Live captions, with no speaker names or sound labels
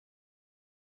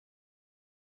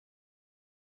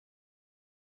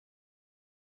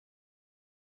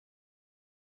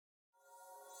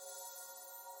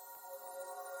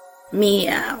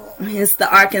Meow. It's the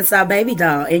Arkansas Baby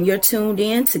Doll, and you're tuned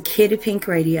in to Kitty Pink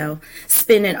Radio,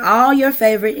 spinning all your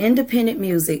favorite independent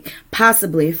music,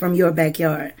 possibly from your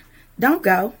backyard. Don't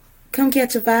go. Come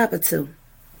catch a vibe or two.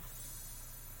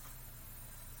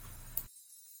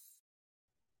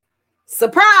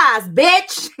 Surprise,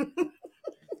 bitch!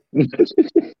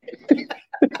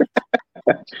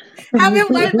 I've been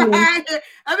waiting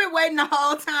the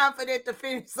whole time for that to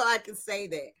finish so I can say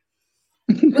that.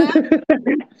 But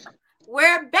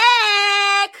we're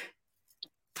back.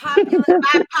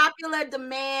 By popular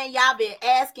demand, y'all been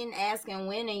asking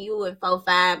when and you and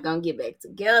 4-5 gonna get back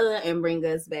together and bring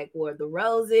us back War of the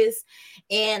Roses.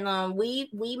 And we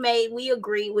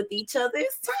agreed with each other.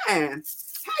 It's time.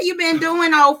 How you been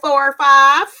doing, 4 or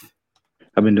 5?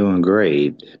 I've been doing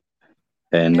great.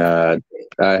 And I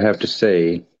have to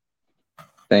say,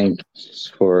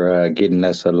 thanks for getting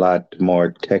us a lot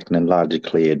more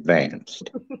technologically advanced.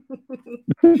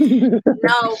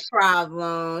 No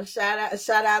problem.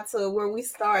 Shout out to where we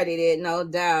started it, no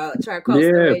doubt.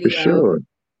 Tricosta Radio.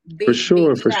 For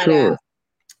sure.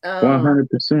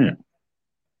 100%.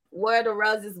 War of the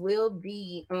Roses will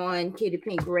be on Kitty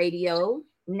Pink Radio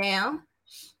now.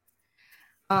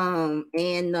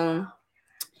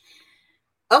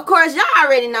 Of course, y'all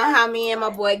already know how me and my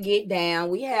boy get down.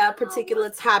 We have particular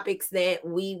topics that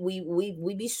we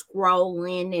be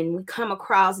scrolling and we come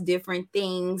across different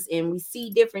things and we see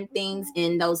different things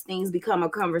and those things become a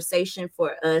conversation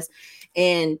for us.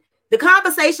 And the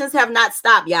conversations have not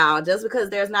stopped, y'all. Just because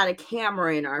there's not a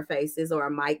camera in our faces or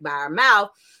a mic by our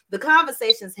mouth, the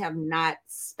conversations have not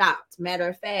stopped. Matter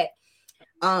of fact,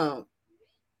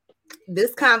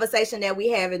 this conversation that we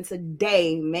having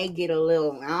today may get a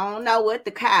little, I don't know what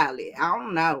to call it. I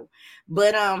don't know.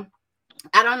 But I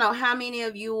don't know how many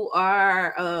of you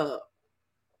are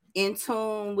in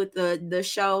tune with the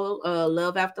show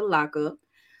Love After Lockup.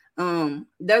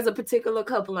 There's a particular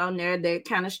couple on there that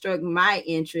kind of struck my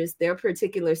interest. Their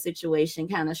particular situation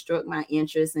kind of struck my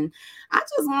interest. And I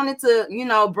just wanted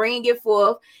to, bring it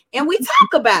forth and we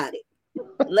talk about it.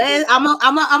 I'm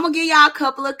gonna give y'all a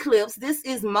couple of clips. This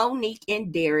is Monique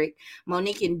and Derek.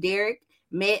 Monique and Derek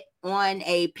met on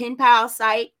a pen pal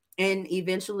site, and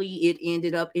eventually it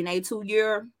ended up in a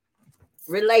 2-year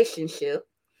relationship.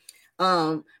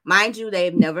 Mind you,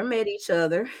 they've never met each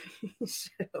other.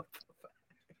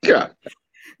 Yeah.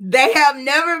 They have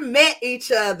never met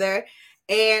each other,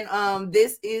 and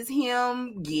this is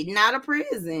him getting out of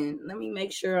prison. Let me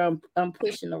make sure I'm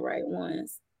pushing the right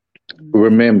ones.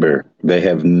 Remember, they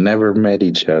have never met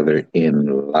each other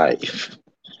in life.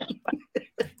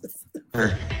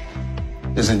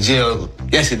 Was in jail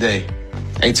yesterday.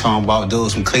 They talking about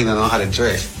dudes from Cleveland on how to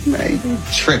dress. Man, you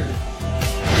tripping.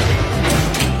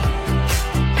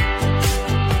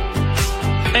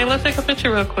 Hey, let's take a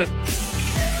picture real quick.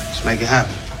 Let's make it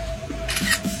happen.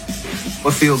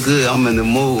 I feel good. I'm in the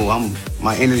mood.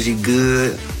 My energy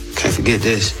good. Can't forget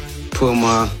this. Put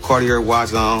my Cartier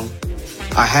watch on.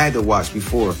 I had the watch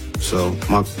before, so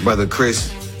my brother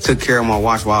Chris took care of my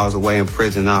watch while I was away in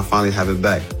prison. Now I finally have it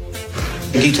back.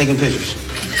 Keep taking pictures.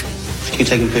 Keep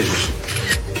taking pictures.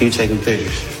 Keep taking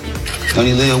pictures. You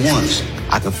only live once.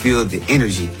 I can feel the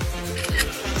energy.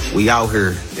 We out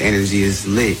here. The energy is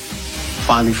lit.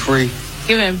 Finally free.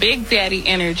 Giving Big Daddy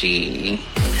energy.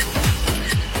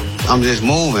 I'm just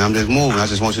moving. I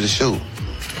just want you to shoot.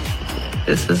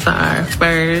 This is our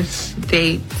first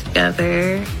date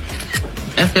together.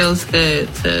 It feels good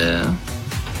to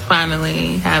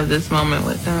finally have this moment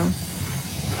with him.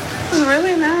 It's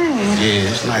really nice. Yeah,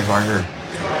 it's nice right here.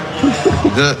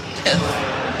 Good?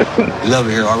 You love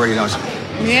it here already, don't you?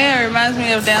 Yeah, it reminds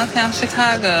me of downtown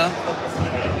Chicago.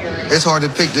 It's hard to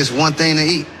pick just one thing to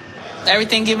eat.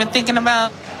 Everything you've been thinking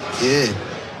about? Yeah.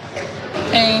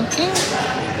 Thank you.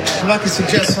 If I could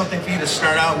suggest something for you to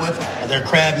start out with, they're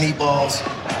crab meatballs.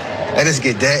 Let us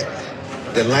get that.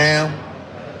 The lamb.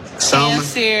 Salmon.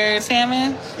 Seared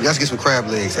salmon. You guys get some crab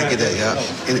legs. I get that, y'all.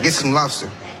 And get some lobster.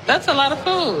 That's a lot of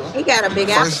food. He got a big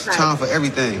appetite. First time for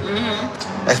everything.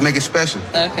 Mm-hmm. Let's make it special.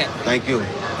 Okay. Thank you.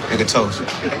 Make a toast.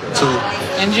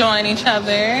 To enjoying each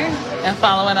other and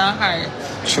following our heart.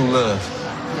 True love.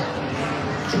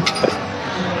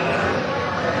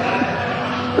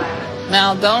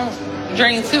 Now, don't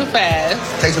drink too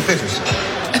fast. Take some pictures.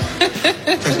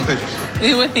 Take some pictures.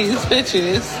 With these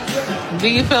pictures, do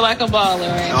you feel like a baller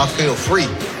right now? I feel free.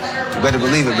 You better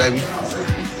believe it, baby.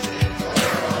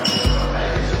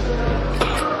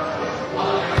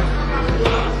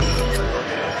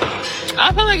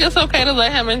 I feel like it's okay to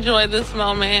let him enjoy this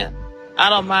moment. I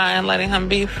don't mind letting him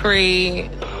be free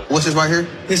What's this right here?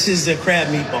 This is the crab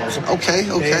meatballs. Okay.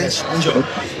 Yes, enjoy.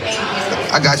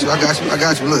 I got you.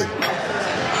 Look.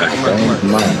 Don't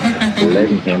mind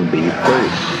letting him be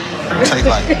first. Take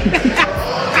like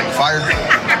fire.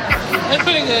 That's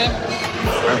pretty good.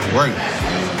 That's great.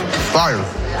 Fire.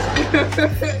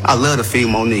 I love to feed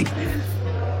Monique.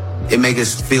 It make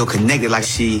us feel connected, like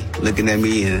she looking at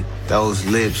me and those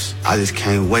lips. I just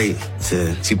can't wait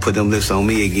till she put them lips on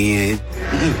me again.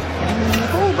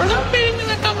 Oh, bro, don't feed me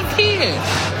like I'm a kid.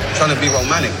 Trying to be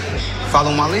romantic.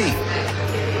 Follow my lead.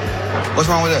 What's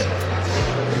wrong with that?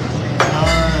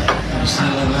 You see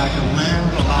the lack of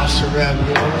lamb, the lobster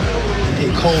ravioli,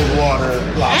 the cold water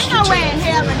lobster. Ain't no way in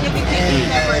hell a nigga can eat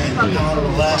that much And from the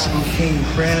Alaskan king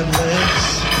crab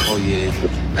legs. Oh yeah.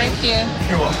 Thank you.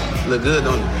 You're welcome. Look good,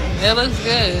 don't it? It looks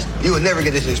good. You would never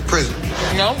get this in prison.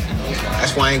 Nope.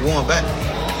 That's why I ain't going back.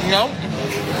 Nope.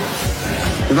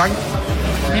 You like it?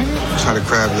 Try the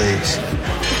crab legs.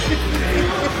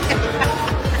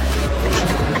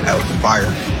 That was fire.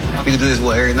 We can do this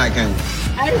every night, can't we?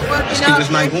 Let's keep this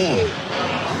night warm.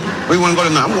 Where you want to go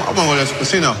tonight? I want to go to the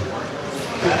casino.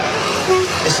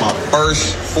 It's my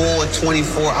first full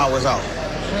 24 hours out.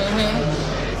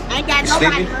 I ain't got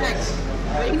nobody Sleepy? lunch.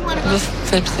 Where you want to go? Just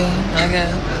tipsy, I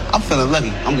guess. I'm feeling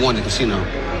lucky. I'm going to the casino.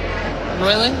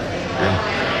 Really? Yeah.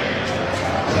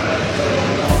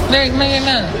 Derek, no, you're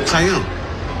not. Yes, I am.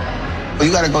 But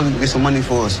you got to go get some money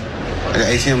for us at the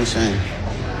ATM machine.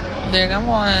 Derek, I'm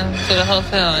going to the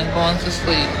hotel and going to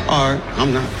sleep. All right,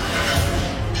 I'm not.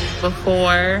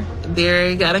 Before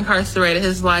Derek got incarcerated,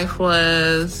 his life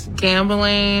was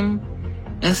gambling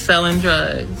and selling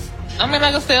drugs. I mean,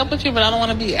 I can stay up with you, but I don't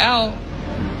want to be out.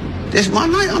 This my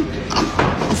night.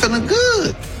 I'm feeling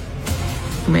good.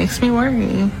 Makes me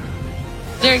worry.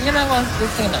 Derek, you're not going to the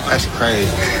casino. That's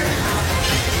crazy.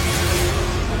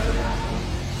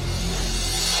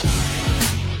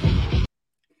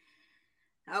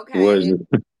 Okay. Was it?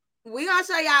 We're going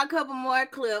to show y'all a couple more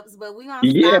clips, but we're going to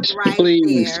Yes, stop right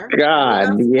please. there. God,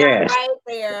 We're gonna yes. stop right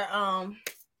there.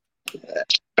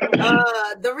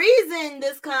 The reason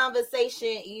this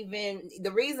conversation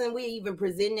the reason we even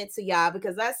presented it to y'all,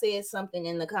 because I said something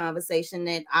in the conversation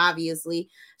that obviously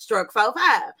struck 4-5.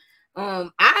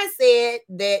 I said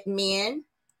that men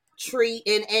treat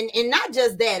and not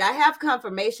just that. I have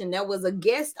confirmation. There was a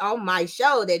guest on my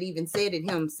show that even said it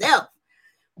himself.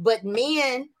 But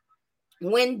men,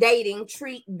 when dating,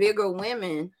 treat bigger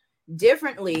women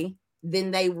differently than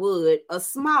they would a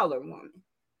smaller woman.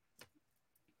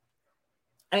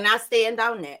 And I stand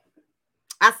on that.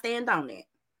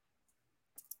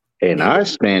 And I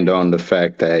stand on the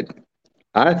fact that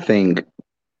I think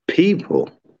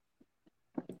people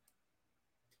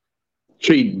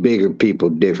treat bigger people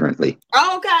differently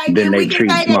Okay, than then they we can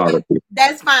treat say smaller that. people.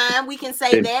 That's fine. We can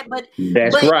say that, but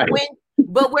That's right.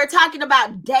 But we're talking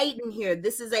about dating here.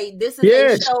 This is a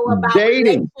Yes, show about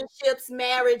dating. relationships,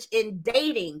 marriage, and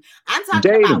dating. I'm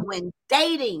talking about when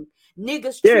dating,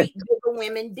 niggas treat bigger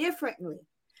women differently.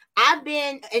 I've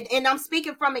been, and I'm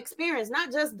speaking from experience,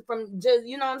 not just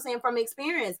you know what I'm saying, from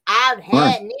experience. I've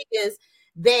had niggas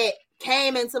that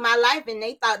came into my life and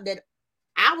they thought that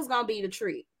I was gonna be the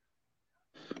treat.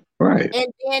 Right. And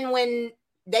then when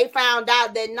they found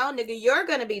out that no, nigga, you're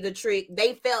gonna be the treat,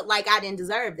 they felt like I didn't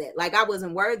deserve that, like I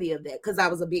wasn't worthy of that because I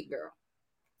was a big girl.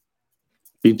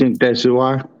 You think that's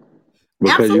why?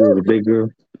 Because Absolutely. you were a big girl?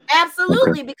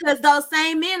 Absolutely, because those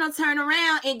same men will turn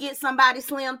around and get somebody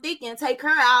slim thick and take her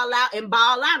all out and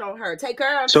ball out on her. Take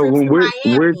her on So trips when to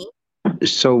Miami.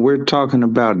 we're talking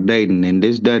about dating, and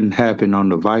this doesn't happen on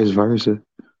the vice versa.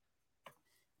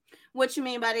 What you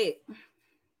mean by that?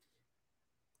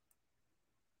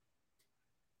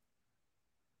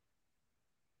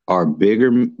 Are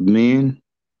bigger men,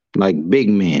 like big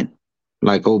men,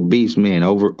 like obese men,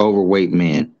 overweight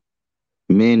men,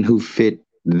 men who fit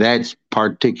that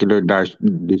particular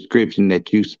description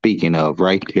that you speaking of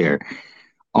right there,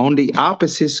 on the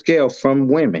opposite scale from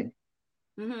women,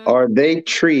 are they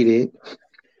treated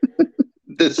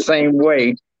the same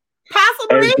way?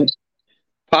 Possibly,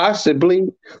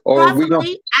 or possibly. we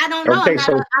gonna? I don't know. Okay,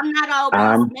 I'm not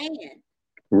an obese man.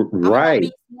 Right. I'm an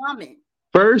obese woman.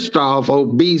 First off,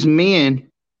 obese men,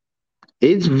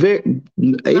 it's very,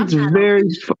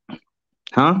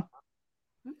 huh?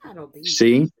 I'm not obese.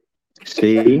 See,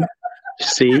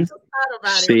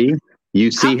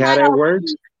 you see how that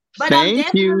works? But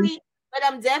Thank you. But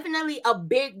I'm definitely a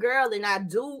big girl, and I have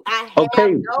noticed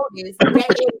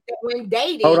that when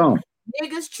dating, hold on,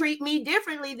 niggas treat me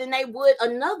differently than they would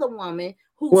another woman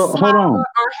who's hold on, or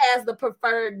has the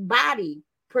preferred body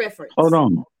preference. Hold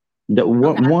on,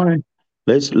 one.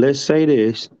 Let's say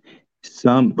this: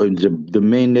 the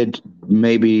men that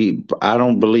maybe I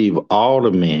don't believe all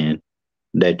the men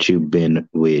that you've been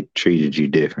with treated you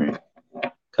different.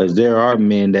 Because there are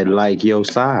men that like your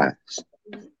size.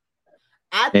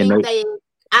 I And think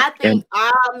I and think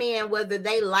all men, whether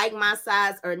they like my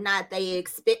size or not, they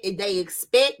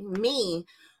expect me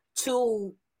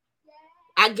to,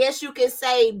 I guess you could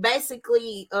say,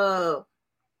 basically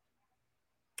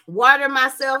water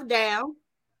myself down.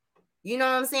 You know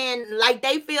what I'm saying? Like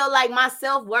they feel like my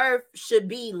self-worth should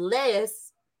be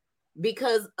less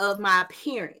because of my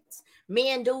appearance.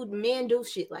 Men do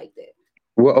shit like that.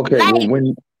 well, okay, well,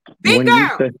 Ladies, big when you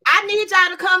girl, say I need y'all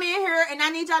to come in here and I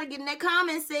need y'all to get in that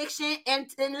comment section and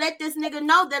let this nigga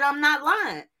know that I'm not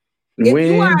lying. If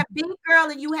you are when a big girl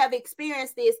and you have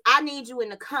experienced this, I need you in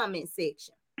the comment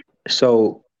section.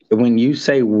 so when you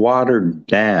say watered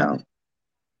down,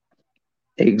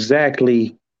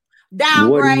 exactly what do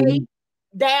Downgrade, you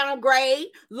downgrade,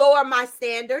 lower my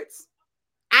standards.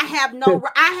 I have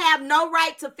no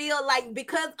right to feel like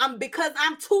because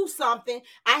I'm too something.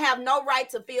 I have no right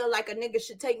to feel like a nigga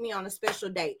should take me on a special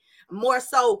date. More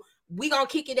so, we gonna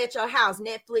kick it at your house,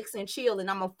 Netflix and chill, and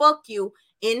I'm gonna fuck you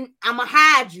and I'm gonna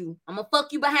hide you. I'm gonna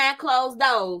fuck you behind closed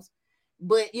doors.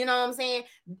 But you know what I'm saying?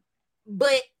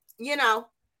 But you know,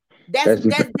 that's that's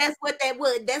that's that's what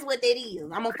that's what that is. I'm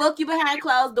gonna fuck you behind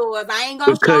closed doors. I ain't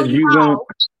gonna show because you you going all.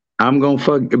 I'm gonna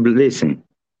fuck listen,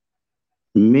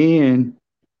 men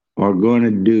are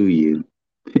gonna do you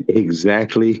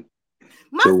exactly the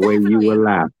Most way you definitely.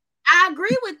 allow. I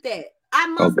agree with that. I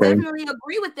most Okay. definitely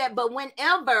agree with that. But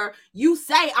whenever you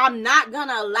say I'm not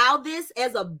gonna allow this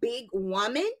as a big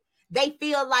woman, they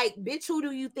feel like, bitch, who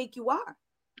do you think you are?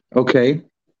 Okay.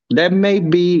 That may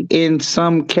be in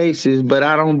some cases, but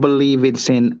I don't believe it's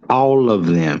in all of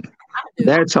them. I do.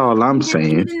 That's all I'm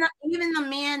saying. Even the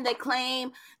men that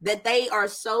claim that they are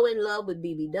so in love with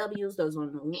BBWs, those are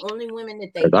the only women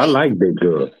that they 'Cause I date. like big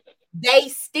girls. They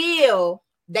still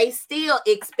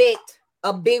expect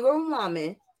a bigger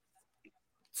woman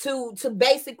to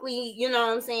basically, you know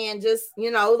what I'm saying, just,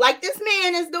 you know, like this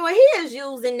man is doing, he is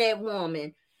using that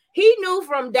woman. He knew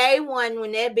from day one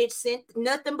when that bitch sent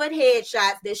nothing but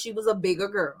headshots that she was a bigger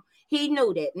girl. He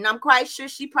knew that, and I'm quite sure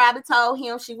she probably told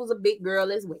him she was a big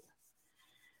girl as well.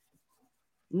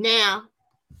 Now,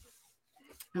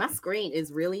 my screen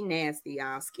is really nasty,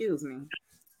 y'all. Excuse me.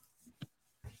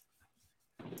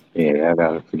 Yeah, I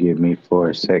gotta forgive me for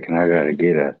a second. I gotta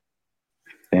get a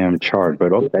damn chart,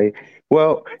 but okay.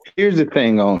 Well, here's the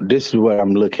thing on this is what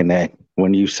I'm looking at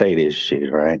when you say this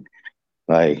shit, right?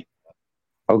 Like,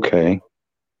 okay,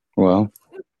 well,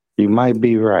 you might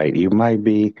be right. You might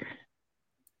be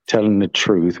telling the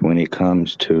truth when it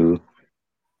comes to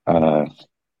uh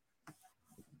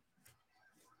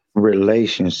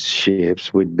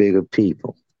relationships with bigger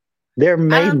people. There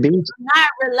may I'm be not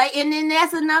relating, and then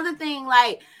that's another thing.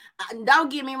 Like,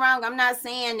 don't get me wrong. I'm not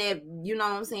saying that, you know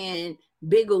what I'm saying,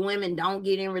 bigger women don't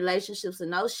get in relationships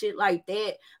and no shit like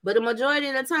that. But the majority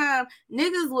of the time,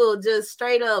 niggas will just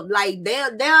straight up like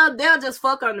they'll just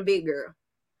fuck on the big girl.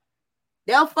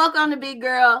 They'll fuck on the big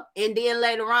girl, and then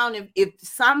later on, if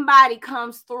somebody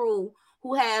comes through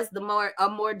who has a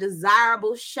more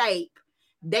desirable shape,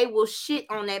 they will shit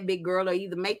on that big girl or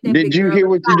either make that Did big you girl hear a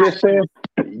what you side just piece.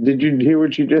 said? Did you hear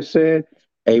what you just said?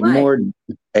 A What? more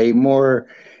a more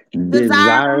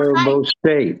Desirable shape. desirable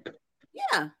shape.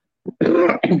 Yeah.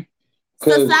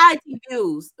 Because Society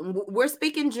views. We're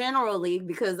speaking generally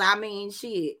because I mean,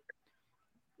 shit.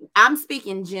 I'm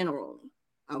speaking generally.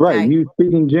 right, Okay. you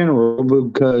speak in general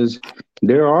because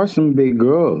there are some big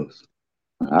girls.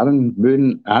 I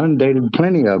done dated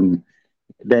plenty of them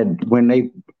that when they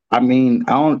I mean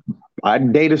I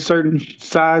date a certain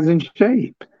size and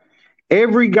shape.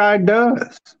 Every guy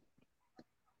does.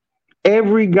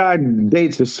 Every guy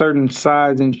dates a certain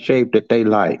size and shape that they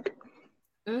like.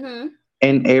 Mm-hmm.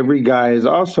 And every guy is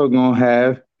also gonna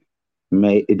have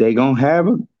they gonna have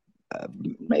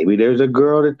maybe there's a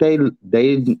girl that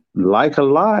they like a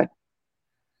lot,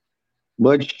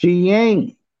 but she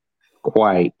ain't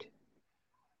quite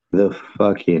the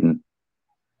fucking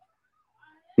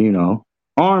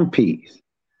arm piece,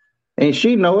 and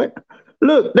she know it.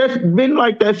 Look, that's been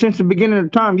like that since the beginning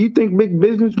of time. You think big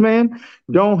businessmen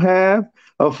don't have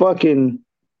a fucking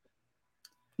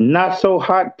not so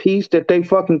hot piece that they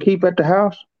fucking keep at the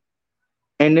house,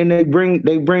 and then they bring.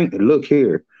 Look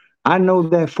here, I know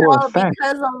that for a So fact.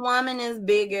 because a woman is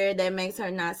bigger, that makes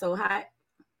her not so hot.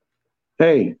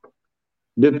 Hey,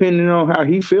 depending on how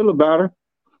he feel about her.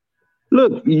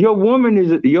 Look, your woman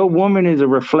is a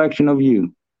reflection of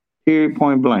you. Period,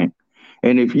 point blank.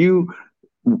 And if you,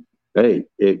 hey,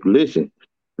 listen.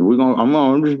 I'm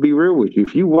gonna just be real with you.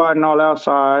 If you riding all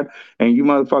outside and you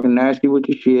motherfucking nasty with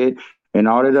your shit and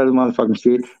all that other motherfucking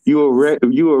shit, you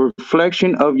a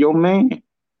reflection of your man.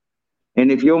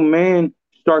 And if your man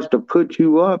starts to put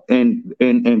you up and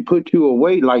put you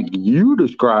away like you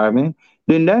describing,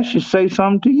 then that should say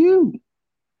something to you.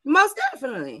 Most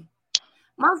definitely.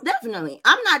 Most definitely.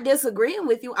 I'm not disagreeing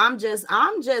with you. I'm just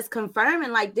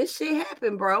confirming like this shit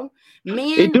happened, bro.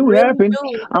 It do happen.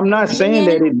 I'm not saying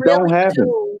Men that it don't really happen.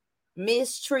 do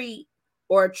mistreat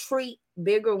or treat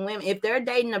bigger women. If they're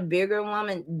dating a bigger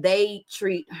woman, they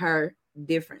treat her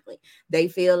differently. They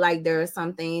feel like there are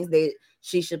some things that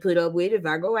she should put up with. If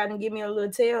I go out and give me a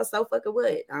little tail, so fucking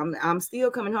what? I'm still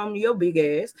coming home to your big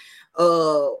ass.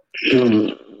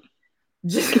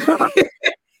 Just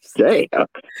Damn.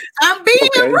 I'm being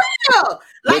Okay. real.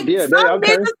 Like yeah, some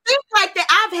okay. niggas think like that.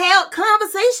 I've held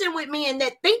conversation with men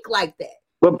that think like that.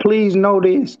 But please know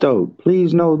this though.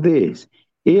 Please know this.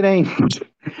 It ain't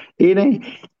it ain't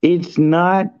it's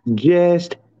not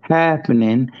just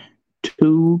happening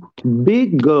to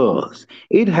big girls.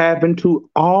 It happened to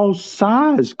all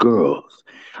size girls.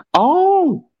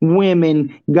 All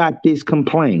women got this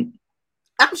complaint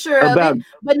I'm sure of about it,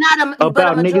 but a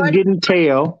niggas majority, getting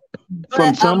tail from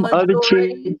but a some other chick.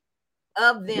 majority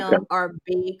of them are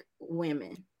big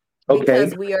women Okay.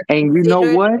 because we are And you know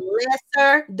considered what?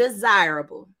 lesser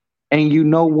desirable. And you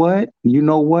know what? You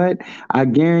know what? I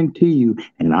guarantee you,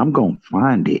 and I'm going to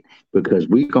find it because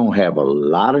we going to have a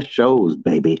lot of shows,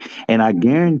 baby. And I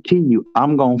guarantee you,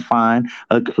 I'm going to find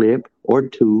a clip or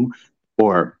two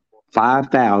or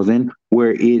 5,000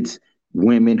 where it's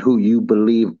women who you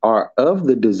believe are of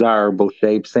the desirable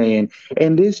shape saying,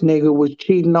 and this nigga was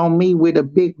cheating on me with a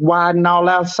big, wide, and all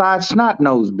outside snot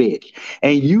nose bitch.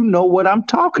 And you know what I'm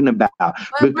talking about But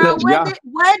bro, because y'all.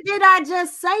 what did I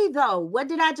just say though? What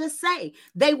did I just say?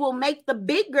 They will make the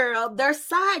big girl their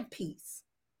side piece.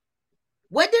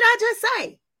 What did I just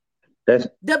say? That's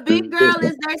The big girl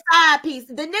is their side piece.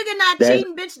 The nigga not That-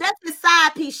 cheating, bitch. That's his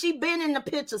side piece. She been in the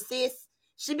picture, sis.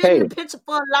 She been Hey, in the picture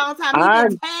for a long time. He I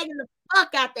been tagging the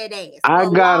fuck out that ass I for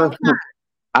a got long time.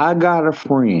 I got a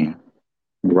friend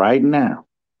right now.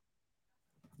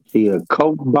 She a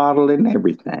Coke bottle and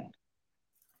everything.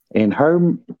 And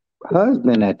her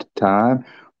husband at the time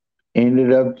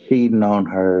ended up cheating on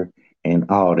her and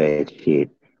all that shit.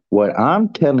 What I'm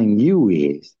telling you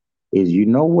is you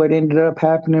know what ended up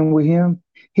happening with him?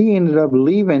 He ended up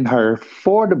leaving her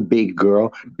for the big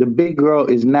girl. The big girl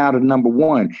is now the number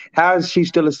one. How is she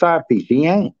still a side piece? She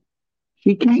ain't.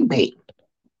 She can't be.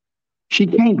 She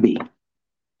can't be.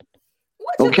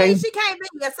 What you Okay? mean she can't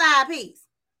be a side piece?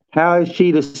 How is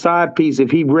she the side piece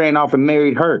if he ran off and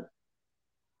married her?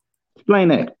 Explain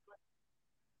that.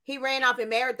 He ran off and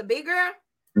married the big girl?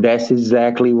 That's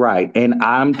exactly right. And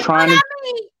I'm But trying I to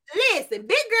mean, listen,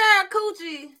 big girl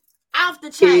coochie off the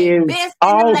chain, is best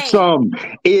in the land. awesome.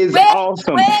 Is Wet,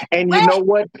 awesome. wet, And you wet. know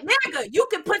what? Nigga, you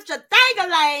can put your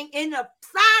thing in the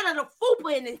side of the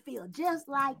fupa and it feel just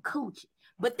like coochie.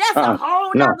 But that's a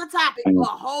whole No. nother topic for a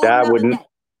whole That nother wouldn't day.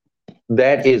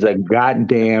 that is a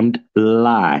goddamned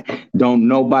lie. Don't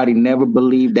nobody never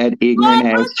believe that ignorant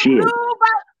Boy, ass shit.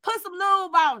 put some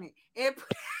lube on it.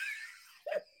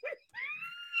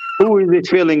 Who is it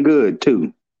feeling good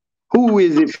to? Who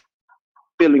is it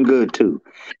feeling good to?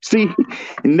 See,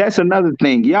 and that's another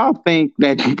thing. Y'all think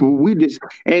that we just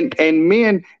and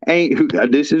men ain't.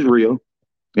 This is real,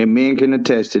 and men can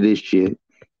attest to this shit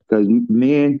because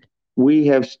men we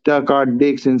have stuck our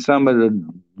dicks in some of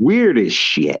the weirdest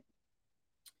shit.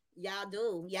 Y'all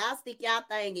do. Y'all stick y'all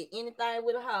thing in anything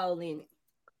with a hole in it.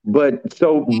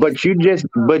 But you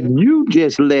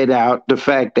just let out the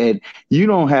fact that you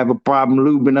don't have a problem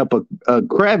lubing up a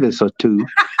crevice or two.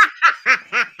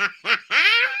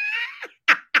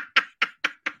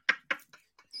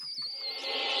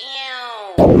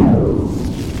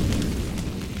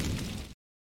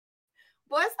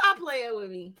 Boy, stop playing with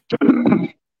me.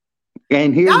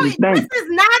 And here's the thing. This is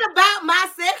not about my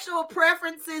sexual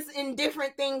preferences and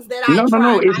different things that I No,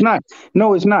 try. it's not.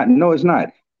 No, it's not. No, it's not.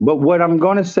 But what I'm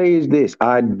going to say is this.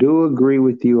 I do agree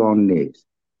with you on this.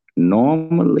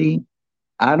 Normally,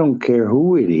 I don't care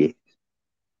who it is.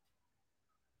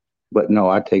 But no,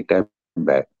 I take that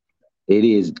back. It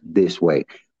is this way.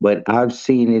 But I've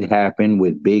seen it happen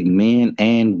with big men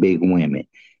and big women.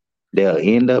 They'll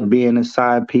end up being a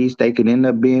side piece. They could end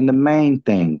up being the main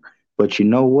thing. But you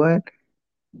know what?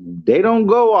 They don't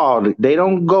go all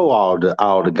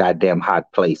the goddamn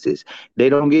hot places. They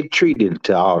don't get treated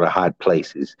to all the hot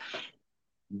places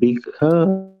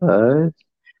because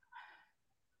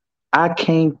I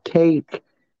can't take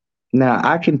now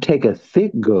I can take a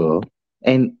thick girl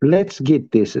And let's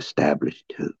get this established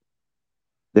too.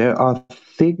 There are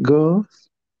thick girls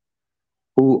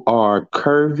who are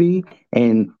curvy.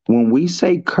 And when we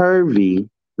say curvy,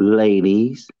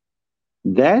 ladies,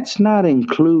 that's not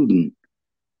including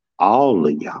all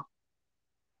of y'all.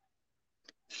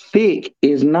 Thick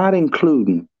is not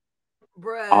including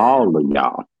Bruh, all of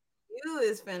y'all. you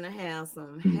is finna have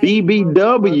some hate for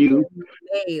BBW,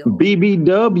 male.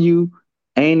 BBW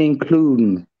ain't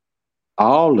including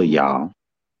all of y'all.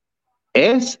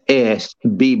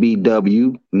 SSBBW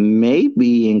may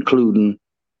be including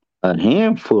a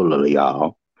handful of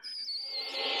y'all.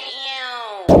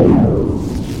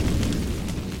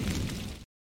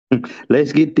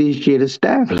 Let's get this shit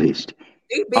established.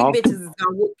 These big All, bitches is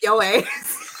gonna whoop your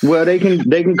ass. well, they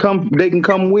can come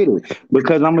with it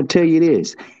because I'm gonna tell you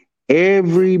this.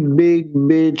 Every big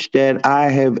bitch that I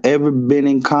have ever been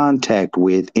in contact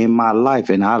with in my life,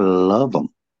 and I love them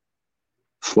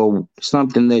for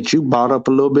something that you brought up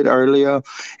a little bit earlier,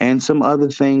 and some other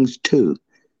things too.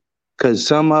 Because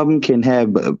some of them can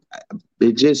have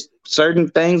it's just certain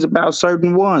things about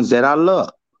certain ones that I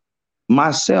love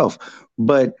myself,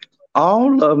 but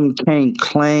all of them can't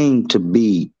claim to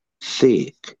be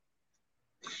thick.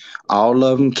 All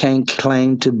of them can't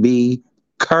claim to be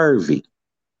curvy.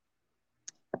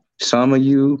 Some of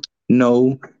you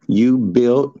know you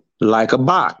built like a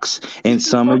box, and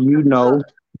some That of is you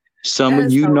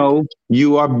so. know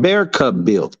you are bear cup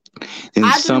built, and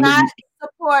I do some of not you.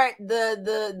 support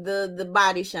the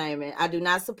body shaming. I do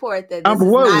not support that. This is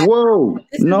Whoa, not. whoa,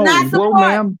 This is no, not whoa, support.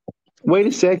 ma'am. Wait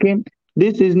a second.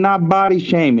 This is not body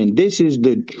shaming. This is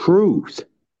the truth.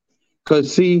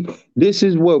 Cause see, this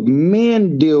is what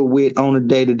men deal with on a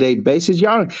day-to-day basis.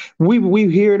 Y'all,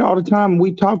 we hear it all the time.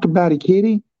 We talked about it,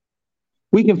 Kitty.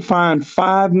 We can find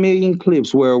 5 million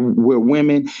clips where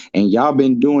women and y'all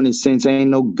been doing it since ain't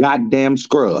no goddamn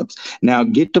scrubs. Now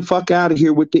get the fuck out of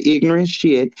here with the ignorant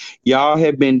shit. Y'all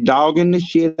have been dogging the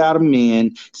shit out of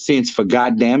men since for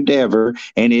goddamn ever,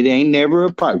 and it ain't never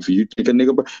a problem for you. Think a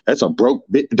nigga that's a broke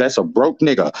that's a broke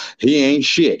nigga. He ain't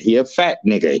shit. He a fat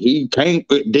nigga. He can't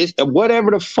this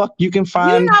whatever the fuck you can You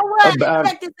find know what? about.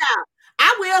 Check this out.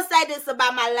 I will say this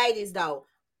about my ladies though.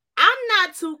 I'm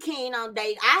not too keen on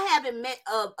dating. I haven't met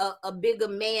a bigger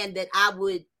man that I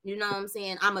would, you know what I'm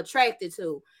saying, I'm attracted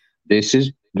to. This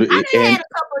is I done and had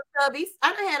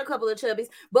a couple of chubbies.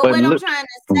 But but what I'm look. trying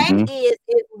to say Mhm.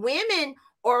 is women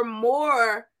are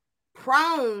more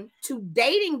prone to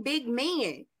dating big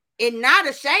men and not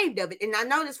ashamed of it. And I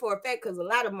know this for a fact because a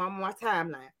lot of them on my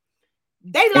timeline.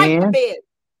 They like the And belly.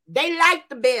 They like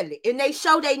the belly and they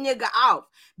show they nigga off.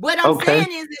 What I'm okay.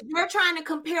 saying is you're trying to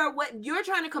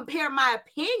compare my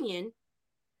opinion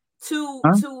to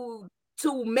Huh?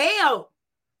 male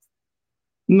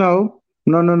No,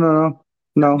 no, no, no, no,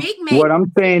 no. big man. What I'm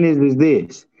saying is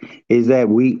this is that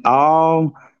we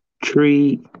all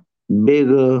treat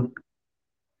bigger,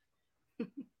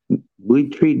 we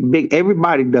treat big,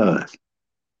 everybody does.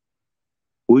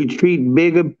 We treat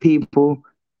bigger people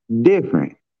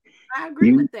different. I agree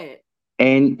You with that.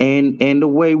 and the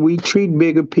way we treat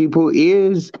bigger people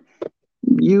is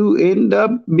you end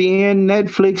up being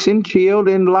Netflix and chilled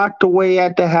and locked away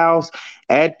at the house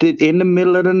in the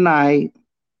middle of the night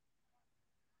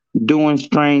doing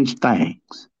strange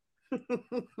things.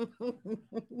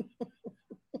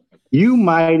 You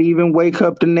might even wake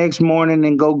up the next morning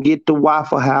and go get the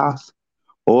Waffle House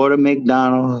or the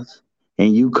McDonald's,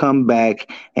 and you come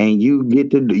back and you get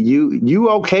to you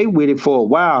okay with it for a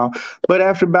while, but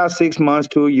after about 6 months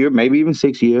to a year, maybe even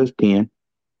 6 years, 10,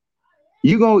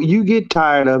 you get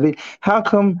tired of it. How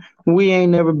come we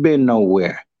ain't never been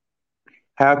nowhere?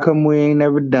 How come we ain't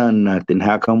never done nothing?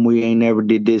 How come we ain't never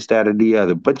did this, that, or the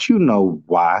other? But you know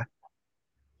why.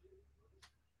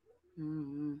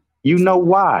 Mm-hmm. You know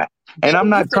why. And I'm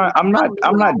Baby, you not finna trying. show me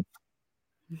I'm not. off.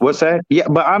 What's that? Yeah,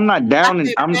 but I'm not I down. And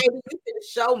said, I'm. baby, you finna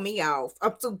show me off.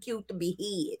 I'm too cute to be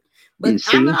hid. You But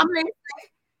see. I'm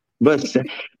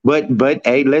But but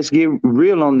hey, let's get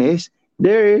real on this.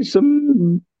 There is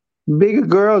some bigger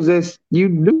girls that you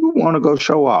do want to go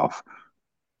show off.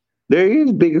 There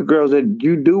is bigger girls that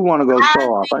you do want to go I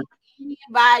show off. think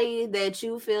anybody that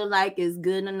you feel like is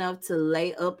good enough to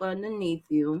lay up underneath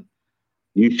you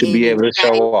You should and be able to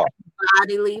show off.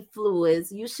 bodily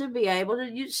fluids, you should be able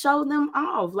to show them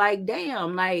off. Like,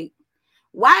 damn, like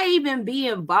why even be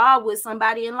involved with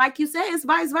somebody? And like you said, it's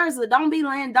vice versa. Don't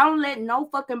let no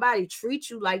fucking body treat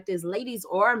you like this, ladies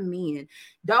or men.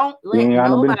 Don't You let ain't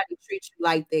gotta be. nobody treat you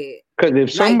like that. Because if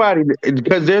Like, somebody,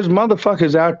 because there's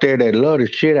motherfuckers out there that love the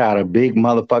shit out of big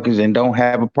motherfuckers and don't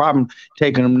have a problem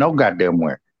taking them no goddamn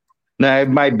where. Now it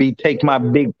might be take my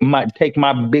big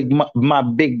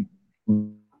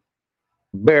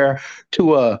bear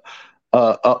to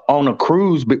on a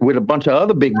cruise with a bunch of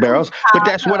other big barrels, but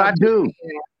that's what I do.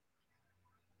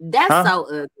 That's Huh? so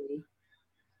ugly.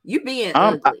 You being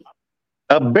Um, ugly.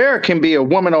 a bear can be a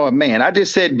woman or a man. I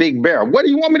just said big bear. What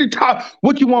do you want me to talk?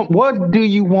 What do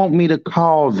you want me to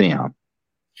call them?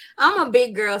 I'm a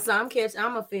big girl, so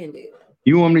I'm offended.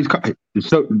 You want me to call?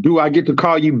 So do I get to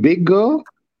call you big girl?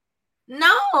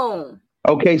 No.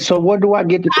 Okay, so what do I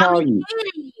get to Call call me you?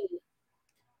 Kitty.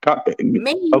 Me.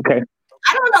 Me. Okay.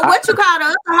 I don't know what you call the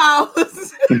other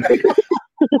hoes.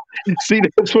 See,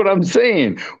 that's what I'm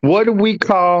saying. What do we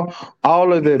call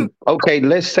all of the? Okay,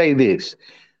 let's say this: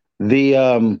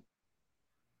 the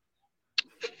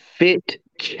fit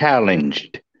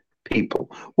challenged people.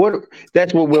 What?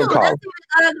 That's what we'll Ew, call. that's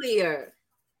even uglier.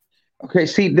 Okay,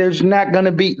 see, there's not going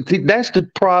to be. See, that's the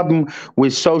problem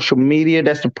with social media.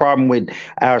 That's the problem with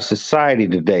our society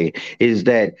today. Is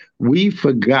that we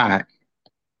forgot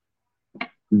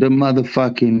the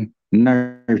motherfucking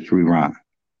nursery rhyme.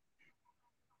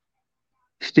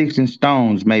 Sticks and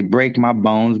stones may break my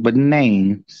bones, but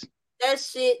names That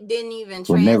shit didn't even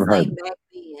will never hurt translate me. back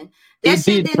then. That It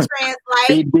shit did. didn't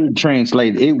translate. It did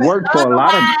translate. It But worked for a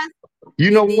lot of. otherwise, You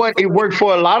it know didn't what? It for worked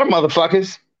for a lot of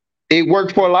motherfuckers. It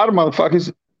worked for a lot of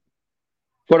motherfuckers.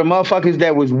 For the motherfuckers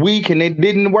that was weak and it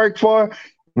didn't work for,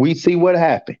 we see what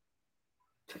happened.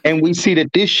 And we see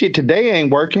that this shit today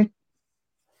ain't working.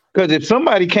 Because if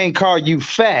somebody can't call you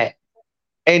fat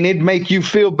and it make you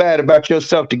feel bad about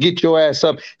yourself to get your ass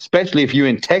up, especially if you're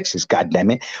in Texas,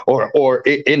 goddamn it, or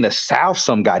in the South,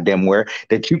 some goddamn where,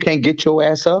 that you can't get your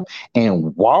ass up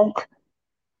and walk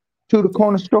to the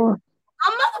corner store.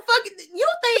 a motherfucker. You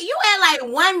think you act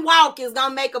like one walk is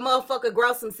gonna make a motherfucker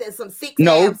grow some 6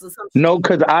 No, abs or some no, shit?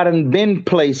 because I done been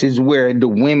places where the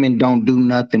women don't do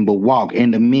nothing but walk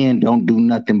and the men don't do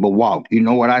nothing but walk. You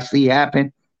know what I see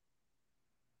happen?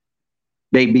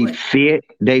 They be What? fit,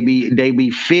 they be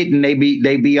fit and they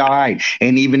be all right.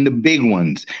 And even the big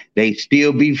ones, they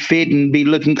still be fit and be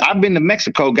looking. I've been to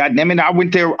Mexico, goddamn it. I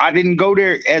went there, I didn't go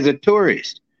there as a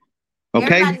tourist.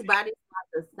 Okay. Everybody's body's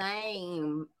not the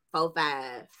same.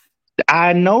 4'5".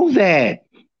 I know that.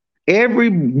 Every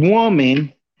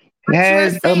woman But you're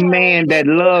has a saying man that that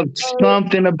loves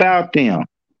something about them.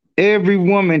 Every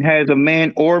woman has a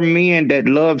man or men that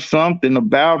love something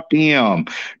about them.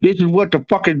 This is what the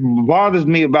fuck bothers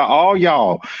me about all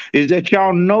y'all is that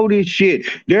y'all know this shit.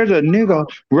 There's a nigga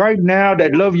right now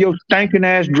that love your stinking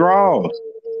ass drawers.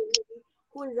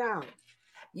 who is y'all?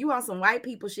 You on some white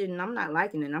people shit, and I'm not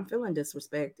liking it. I'm feeling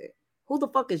disrespected. Who the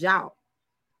fuck is y'all?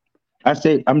 I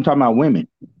said, I'm talking about women.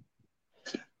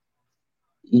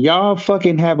 Y'all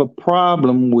fucking have a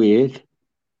problem with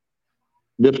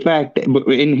the fact that,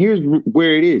 and here's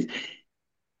where it is.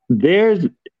 There's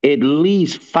at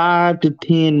least 5 to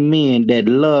 10 men that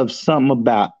love something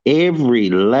about every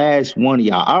last one of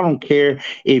y'all. I don't care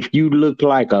if you look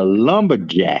like a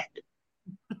lumberjack.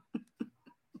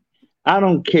 I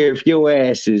don't care if your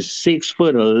ass is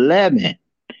 6'11".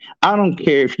 I don't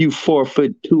care if you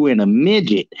 4'2" and a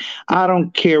midget. I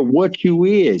don't care what you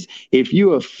is. If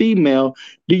you're a female,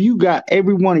 do you got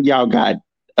every one of y'all got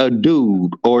a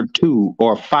dude or two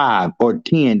or 5 or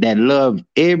 10 that love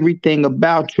everything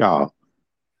about y'all?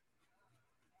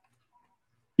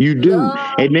 You do.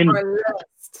 Love And then, or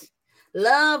lust?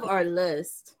 Love or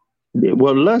lust?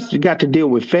 well, lust, you got to deal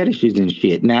with fetishes and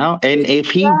shit now. And if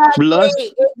he lust,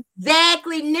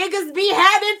 Exactly. Niggas be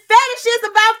having fetishes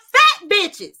about fat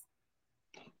bitches.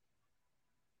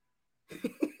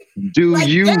 do Like,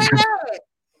 you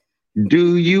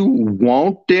do you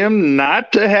want them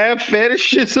not to have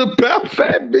fetishes about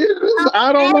fat bitches?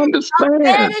 I don't A understand.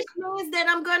 fetish means that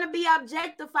I'm gonna be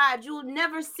objectified. You'll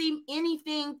never see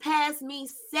anything past me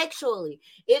sexually.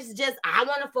 It's just I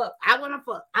wanna fuck. I wanna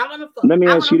fuck. I wanna fuck. Let me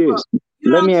I ask you wanna this. fuck.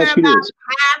 You Let don't me care ask you about this.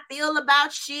 how I feel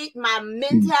about shit, my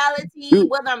mentality, Do-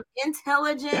 whether I'm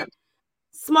intelligent, Okay,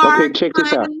 smart, check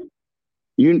this out. funny.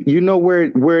 You know where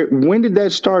when did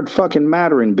that start fucking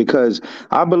mattering? Because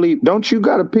I believe, don't you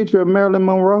got a picture of Marilyn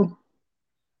Monroe?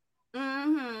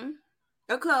 Mm-hmm.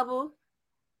 A couple.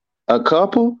 A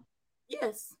couple?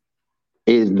 Yes.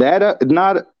 Is that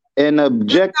not an That's not a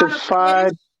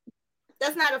objectified? fetish.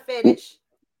 That's not a fetish.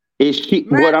 Is she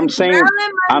what I'm saying?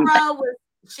 Marilyn I'm Monroe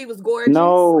was gorgeous.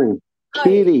 no, Go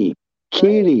ahead. Kitty,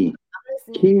 Kitty,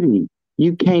 I'm listening. Kitty.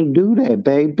 You can't do that,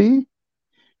 baby.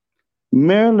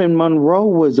 Marilyn Monroe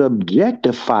was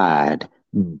objectified,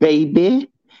 baby.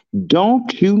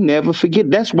 Don't you never forget.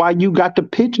 That's why you got the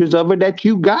pictures of her that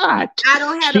you got. I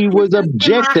don't have She the was pictures in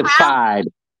my house. objectified.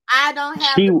 I don't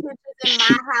have She, the pictures in she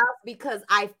my house because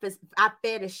I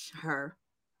fetish her.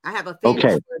 I have a fetish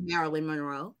okay. for Marilyn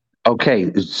Monroe.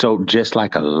 Okay, so just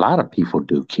like a lot of people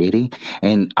do, Kitty,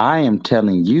 and I am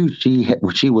telling you,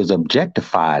 she was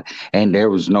objectified, and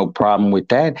there was no problem with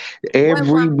that. What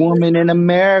Every woman was woman in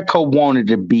America wanted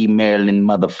to be Marilyn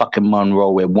motherfucking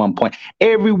Monroe at one point.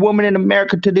 Every woman in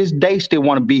America to this day still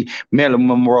want to be Marilyn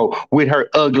Monroe with her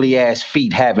ugly ass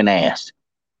feet having ass.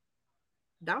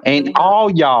 don't And do her.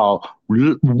 all y'all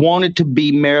wanted to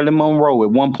be Marilyn Monroe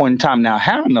at one point in time. Now,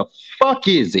 how in the fuck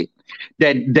is it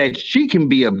that she can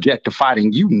be objectified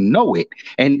and you know it,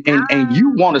 and you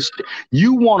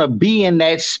want to be in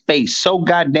that space so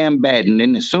goddamn bad, and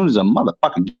then as soon as a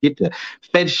motherfucker get to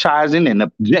fetishizing and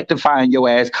objectifying your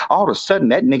ass, all of a sudden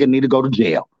that nigga need to go to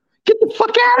jail. Get the fuck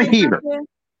out of Say here. something.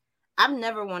 I've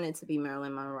never wanted to be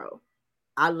Marilyn Monroe.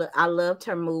 I loved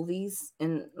her movies,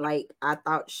 and like I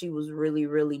thought she was really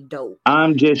really dope.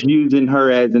 I'm just using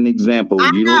her as an example.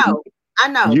 I know,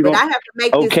 You but don't. I have to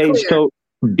make this Okay, clear. so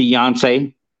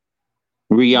Beyonce,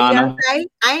 Rihanna. Beyonce,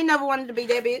 I ain't never wanted to be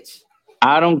that bitch.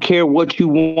 I don't care what you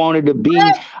wanted to be.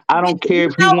 But I don't care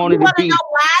if you you wanted to want to be. know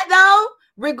why though?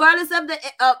 Regardless of the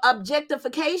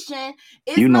objectification,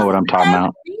 it's You know what I'm talking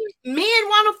about. men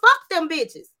want to fuck them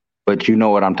bitches. But you know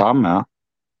what I'm talking about.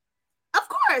 Of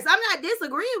course, I'm not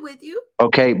disagreeing with you.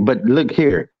 Okay, but look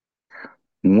here.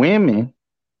 Women,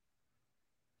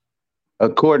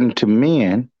 according to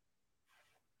men,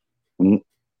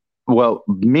 well,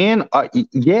 men are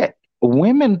yet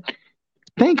women.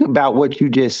 Think about what you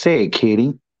just said,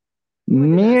 Kitty.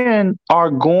 Men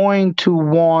are going to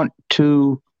want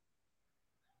to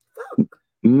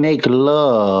make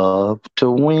love to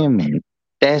women.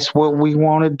 That's what we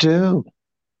want to do.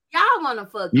 Y'all want to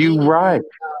fuck You anything, right.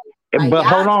 though. Like, But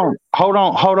hold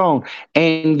on.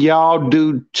 And y'all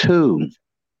do too.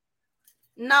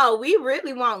 No, we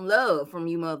really want love from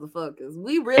you motherfuckers.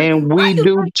 We really And we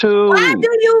do too. Why do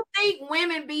you think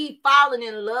women be falling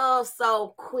in love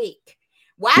so quick?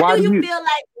 Why do you feel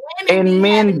like women and be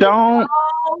men having don't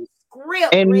whole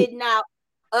script written out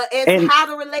as how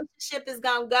the relationship is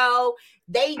gonna go?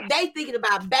 They thinking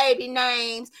about baby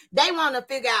names. They want to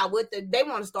figure out they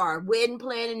want to start wedding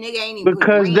planning. Nigga ain't even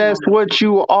because that's what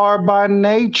you are by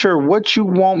nature. What you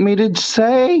want me to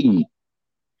say?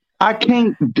 I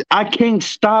can't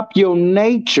stop your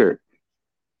nature.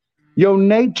 Your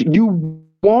nature, you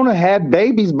want to have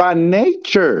babies by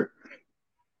nature.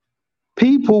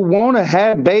 People want to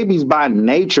have babies by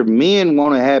nature. Men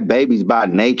want to have babies by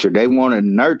nature. They want to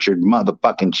nurture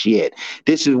motherfucking shit.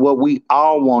 This is what we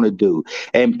all want to do.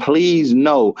 And please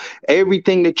know,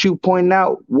 everything that you point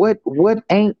out, what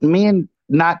ain't men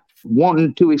not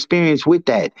wanting to experience with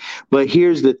that? But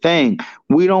here's the thing.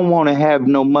 We don't want to have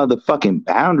no motherfucking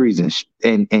boundaries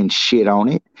and shit on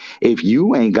it. If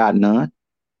you ain't got none.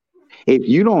 If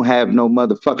you don't have no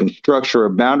motherfucking structure or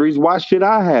boundaries, why should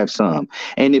I have some?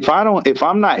 And if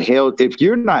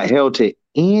you're not held to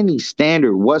any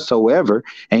standard whatsoever,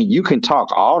 and you can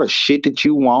talk all the shit that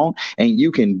you want, and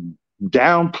you can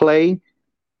downplay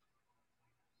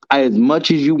as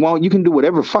much as you want, you can do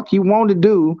whatever fuck you want to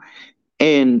do,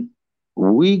 and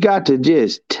we got to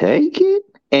just take it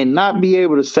and not be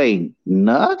able to say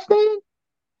nothing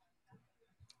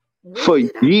for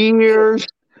years.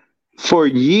 For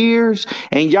years,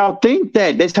 and y'all think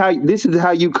this is how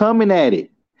you coming at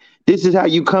it. This is how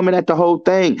you coming at the whole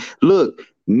thing. Look,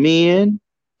 men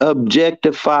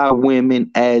objectify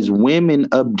women as women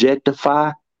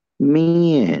objectify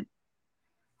men.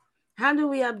 How do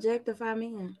we objectify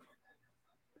men?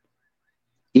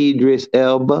 Idris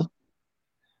Elba.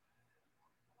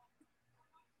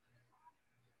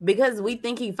 Because we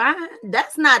think he fine.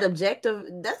 That's not objective.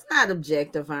 That's not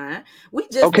objectifying. We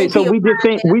just okay. So we just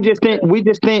think.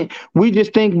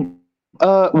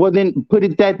 Well, then put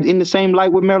it that in the same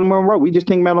light with Marilyn Monroe. We just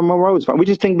think Marilyn Monroe is fine. We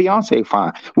just think Beyonce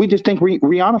fine. We just think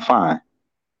Rihanna fine.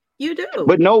 You do.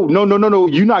 But no.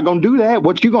 You're not gonna do that.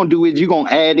 What you're gonna do is you're gonna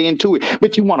add into it.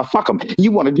 But you want to fuck them.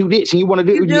 You want to do this, and you want to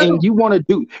do, and you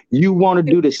want to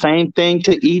do the same thing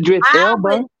to Idris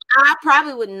Elba. I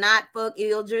probably would not fuck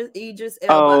Idris Elba.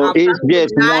 Oh, it's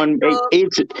just one.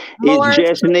 It's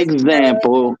just an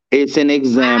example. It's an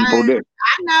example.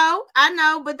 I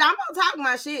know, but I'm gonna talk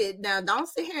my shit. Now, don't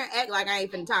sit here and act like I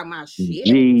ain't finna talk my shit.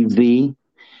 Jeezy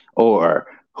or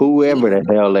whoever the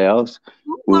hell else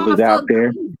was out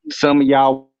there. Some of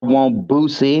y'all want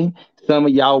Boosie. Some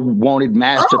of y'all wanted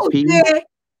Master P. Yeah.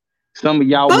 Some of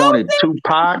y'all wanted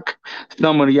Tupac.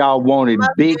 Some of y'all wanted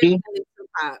Biggie.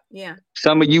 Yeah.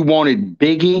 Some of you wanted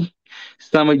Biggie.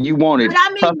 Some of you wanted. But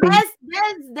I mean,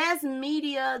 that's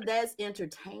media. That's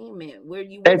entertainment. We're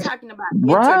talking about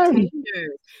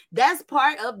entertainers. That's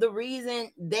part of the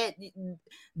reason that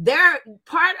they're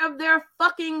part of their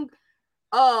fucking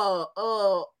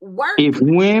work If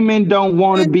women don't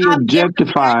want to is be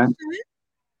objectified, objectification.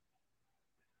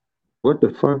 what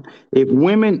the fuck? If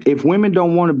women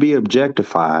don't want to be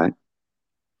objectified,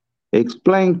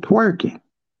 explain twerking.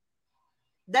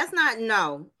 That's not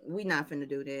no. We're not finna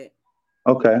do that.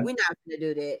 Okay. We're not gonna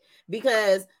do that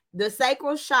because the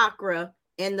sacral chakra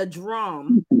and the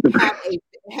drum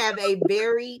have a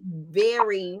very,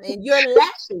 very, and you're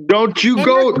laughing. Don't you And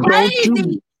go, it's don't you,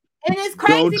 crazy. And it's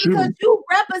crazy don't because you, you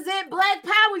represent Black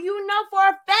Power. You know for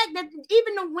a fact that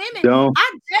even the women, don't.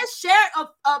 I just shared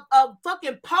a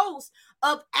fucking post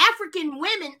of African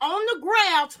women on the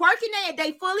ground twerking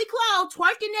they fully clothed,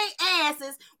 twerking their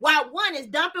asses while one is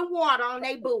dumping water on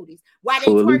their booties while they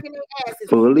Fully, twerking their asses.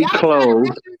 fully Y'all trying to make clothed,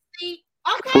 them see,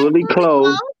 okay, fully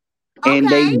clothed, and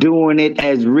they okay. doing it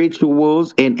as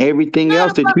rituals and everything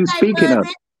else that Motherfucker, you they speaking of.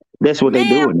 wasn't. That's what they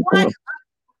Man, doing. what?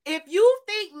 If you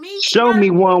think me Show me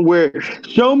one where,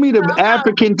 show me the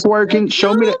African twerking.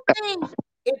 Show me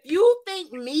if you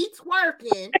think me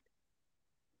twerking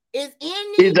is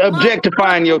is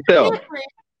objectifying yourself.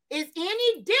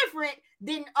 any different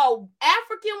than a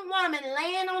African woman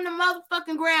laying on the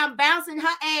motherfucking ground bouncing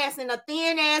her ass in a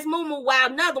thin ass moo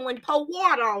while another one pour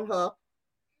water on her.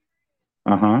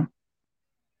 Uh-huh.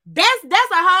 That's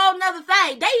a whole nother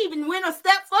thing. They even went a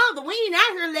step further. We ain't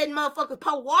out here letting motherfuckers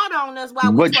pour water on us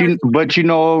while we twerking. But you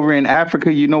know, over in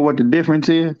Africa, you know what the difference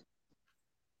is?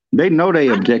 They know they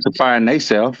objectifying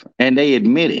themselves and they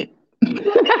admit it. I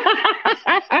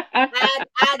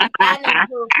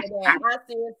don't agree with that. I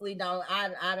seriously don't.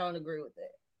 I don't agree with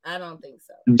that. I don't think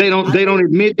so. They don't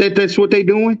admit that that's what they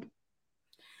doing.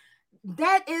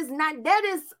 That is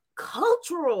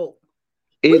cultural.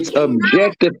 It's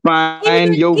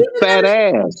objectifying your fat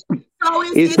ass. So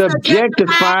it's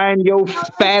objectifying your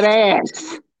fat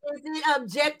ass. Is it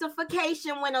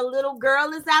objectification when a little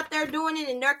girl is out there doing it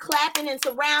and they're clapping and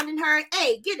surrounding her?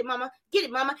 Hey, get it, mama. Get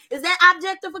it, mama. Is that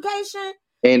objectification?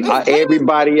 And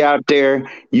everybody out there,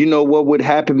 you know what would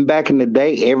happen back in the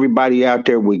day? Everybody out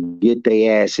there would get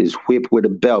their asses whipped with a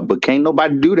belt. But can't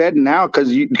nobody do that now because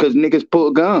niggas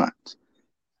pull guns.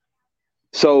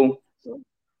 So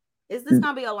is this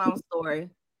gonna be a long story?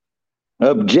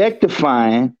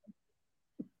 Objectifying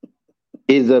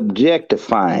is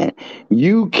objectifying.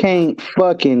 You can't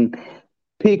fucking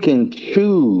pick and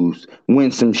choose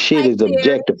when some shit is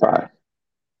objectified.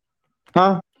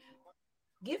 Huh?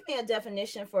 Give me a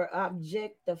definition for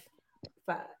objectified.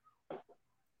 As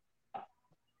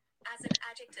an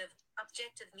adjective,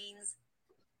 objective means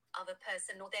of a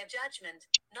person or their judgment,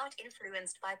 not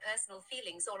influenced by personal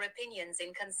feelings or opinions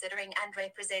in considering and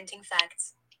representing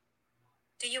facts.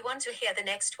 Do you want to hear the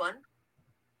next one?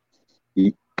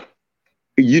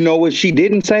 You know what she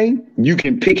didn't say? You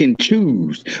can pick and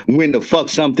choose when the fuck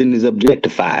something is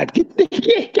objectified.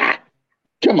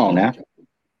 Come on now.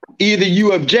 Either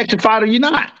you objectified or you're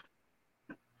not.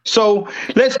 So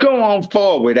let's go on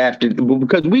forward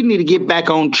because we need to get back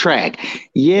on track.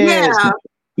 Yes. Yeah.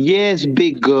 Yes,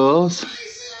 big girls.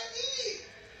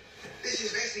 This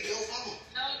is basically your phone.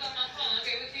 No, it's on my phone.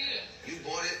 Okay, what you do? You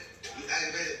bought it, you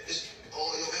activated it, it's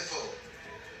all your info.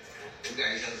 You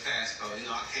got each other fast code. You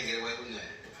know, I can't get away with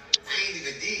nothing. I ain't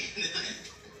even did nothing.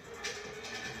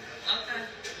 Okay.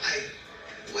 Like,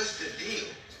 what's the deal?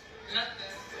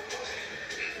 Nothing.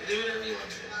 Do whatever you want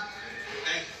to do.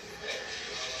 Thank you.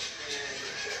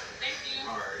 Thank you.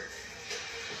 All right.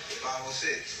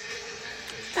 506.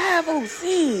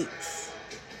 506.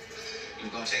 You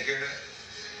gonna take care of that?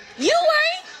 You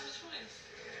ain't.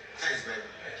 Thanks, baby.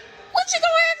 What you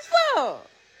gonna ask for?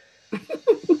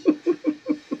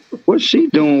 What's she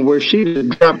doing where she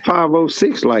dropped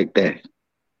 506 like that?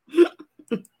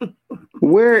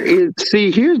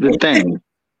 Here's the thing.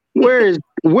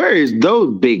 Where is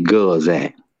those big girls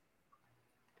at?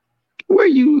 Where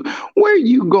you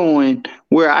going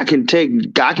where I can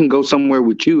go somewhere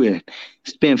with you and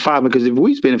spend because if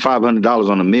we spend $500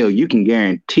 on a meal, you can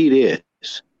guarantee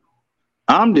this.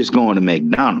 I'm just going to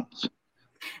McDonald's.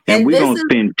 And we're gonna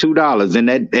spend $2 and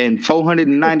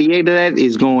 $498 of that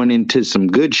is going into some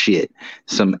good shit,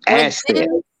 some asset.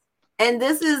 And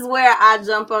this is where I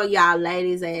jump on y'all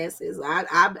ladies' asses.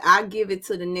 I give it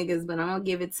to the niggas, but I'm gonna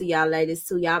give it to y'all ladies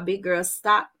too. Y'all big girls,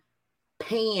 stop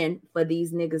paying for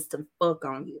these niggas to fuck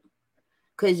on you.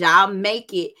 Cause y'all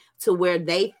make it to where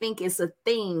they think it's a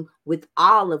thing with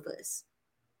all of us.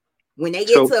 When they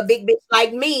get to a big bitch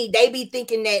like me, they be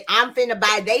thinking that I'm finna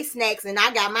buy they snacks and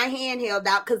I got my hand held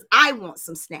out because I want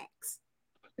some snacks.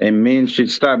 And men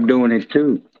should stop doing it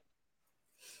too.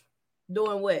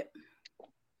 Doing what?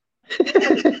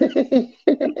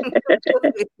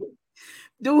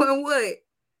 Doing what?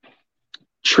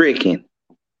 Tricking.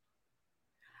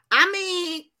 I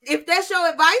mean, if that's your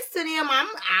advice to them,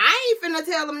 I ain't finna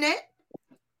tell them that.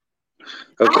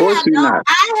 Of course you're not.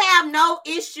 I have no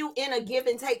issue in a give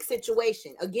and take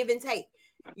situation. A give and take.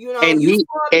 You know, And you he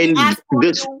spoil me, and I spoil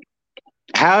this you.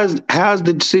 how's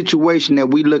the situation that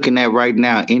we looking at right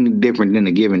now any different than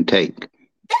a give and take?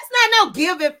 That's not no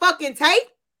give and fucking take.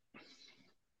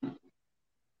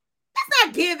 That's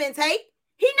not give and take.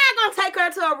 He not gonna take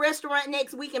her to a restaurant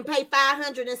next week and pay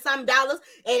 $500 and some, and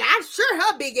I'm sure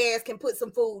her big ass can put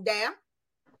some food down.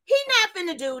 He not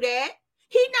finna do that.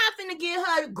 He not finna get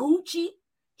her Gucci.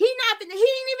 He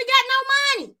ain't even got no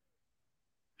money.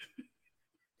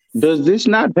 Does this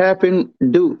not happen?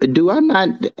 Do I not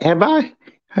have I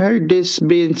heard this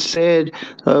being said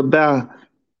about?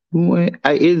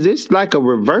 Is this like a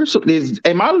reversal?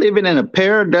 Am I living in a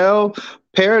paradox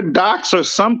or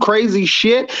some crazy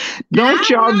shit? Don't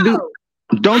y'all do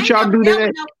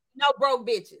that? No broke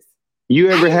bitches.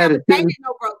 You ever had no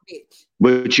broke bitch?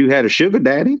 But you had a sugar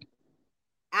daddy?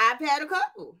 I've had a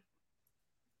couple.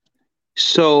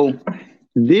 So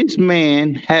this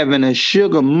man having a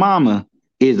sugar mama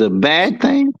is a bad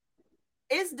thing?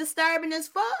 It's disturbing as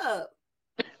fuck.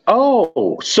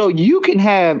 Oh, so you can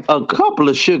have a couple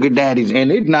of sugar daddies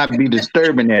and it not be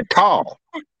disturbing at all.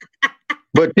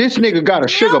 But this nigga got a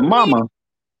sugar mama.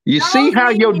 You see how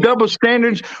your double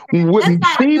standards with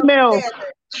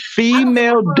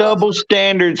female double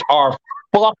standards are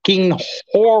fucking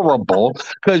horrible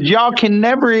because y'all can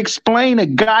never explain a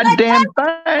goddamn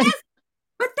thing.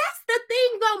 But that's the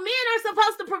thing, though. Men are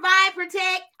supposed to provide,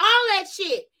 protect, all that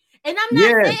shit. And I'm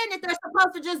not saying that they're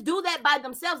supposed to just do that by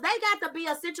themselves. They got to be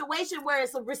a situation where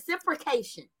it's a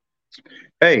reciprocation.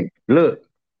 Hey, look,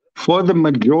 for the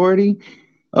majority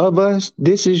of us,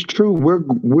 this is true.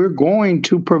 We're going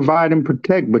to provide and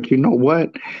protect, but you know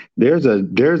what? There's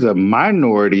a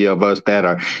minority of us that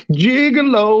are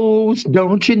gigolos,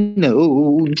 don't you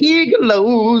know?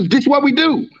 Gigolos. This is what we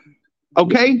do.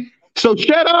 Okay? So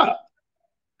shut up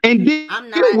and deal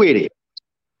with it.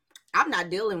 I'm not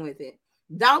dealing with it.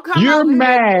 Don't come. You're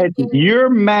mad. You're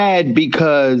mad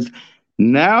because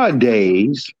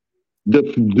nowadays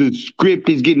the script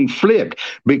is getting flipped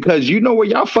because you know where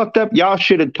y'all fucked up. Y'all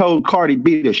should have told Cardi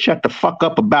B to shut the fuck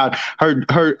up about her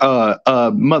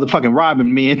motherfucking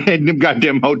robbing me in them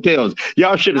goddamn hotels.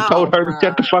 Y'all should have told her to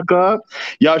shut the fuck up.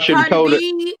 Y'all should have told her.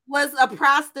 Cardi B was a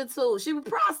prostitute. She was a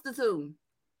prostitute.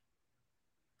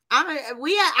 I mean,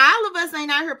 all of us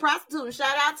ain't out here prostituting.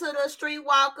 Shout out to the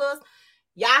streetwalkers.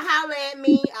 Y'all holler at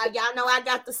me. Y'all know I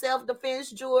got the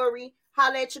self-defense jewelry.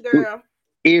 Holler at your girl.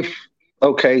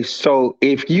 So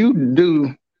if you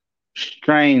do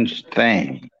strange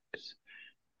things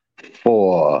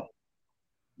for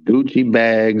Gucci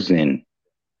bags and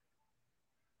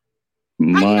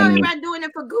money. How you know everybody doing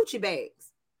it for Gucci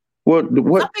bags? Some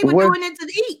people doing it to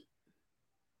eat.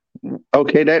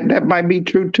 Okay, that might be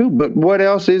true too, but what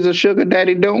else is a sugar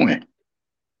daddy doing?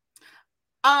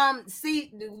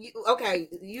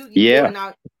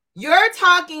 You're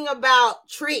talking about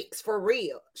tricks for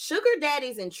real. Sugar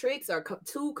daddies and tricks are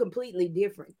two completely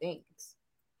different things.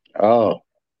 Oh.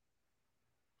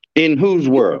 In whose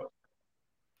world?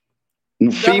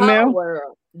 Female? Whole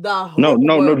world.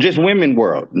 No, just women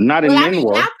world. Not in men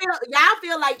world. Y'all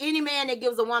feel like any man that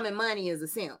gives a woman money is a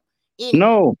simp.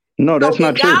 No, that's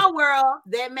not true. Y'all world,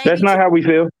 that's not how we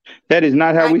feel. That is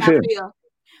not how we feel.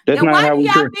 That's then not how we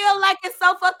feel. Why do y'all feel like it's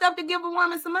so fucked up to give a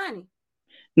woman some money?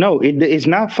 No, it's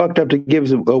not fucked up to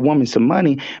give a woman some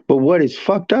money. But what is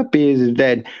fucked up is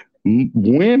that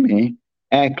women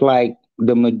act like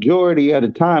the majority of the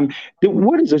time.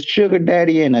 What does a sugar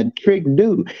daddy and a trick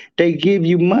do? They give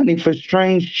you money for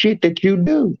strange shit that you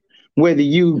do. Whether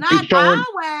you not always.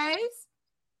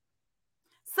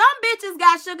 Some bitches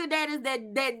got sugar daddies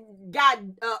that got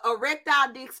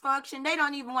erectile dysfunction. They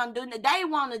don't even want to do that. They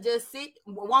want to just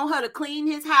want her to clean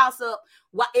his house up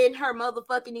in her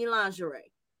motherfucking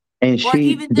lingerie. Or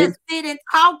even just sit and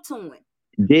talk to him.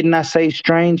 Didn't I say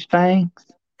strange things?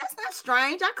 That's not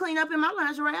strange. I clean up in my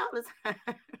lingerie all the time.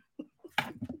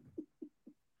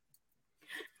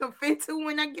 I'm fit to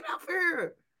when I get off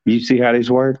here. You see how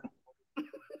this works?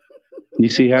 You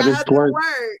see how this works? Oh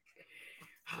my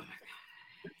God.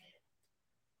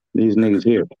 These niggas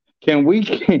here. Can we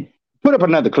put up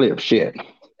another clip? Shit.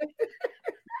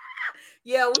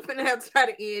 Yeah, we're finna have to try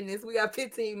to end this. We got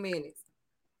 15 minutes.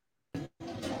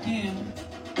 Yeah.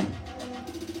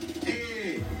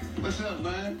 Hey, what's up,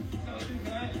 man?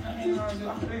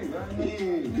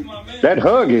 That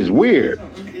hug is weird.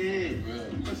 Yeah.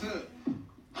 What's up?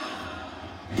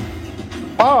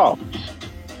 Pause.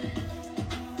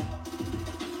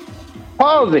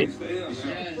 Pause it.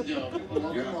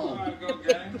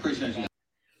 Appreciate you.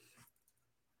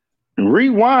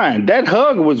 rewind. That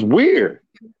hug was weird.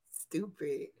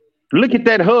 Stupid. Look at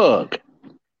that hug.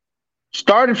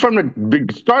 Started from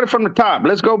the top.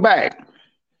 Let's go back.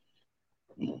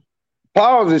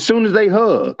 Pause as soon as they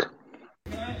hug.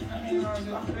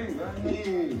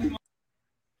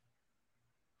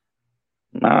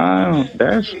 Nah,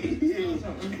 that's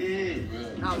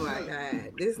Oh my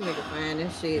god, this nigga finding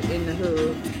shit in the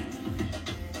hood.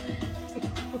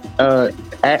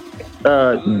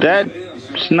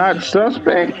 that's not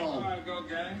suspect.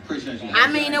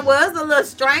 I mean, it was a little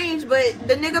strange, but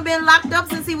the nigga been locked up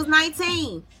since he was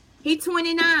 19. He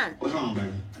 29. What's wrong,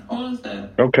 baby? What is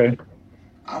that? Okay.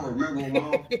 I remember them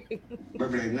all.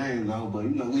 Remember their names though, but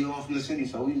we all from the city,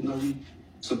 so we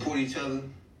support each other.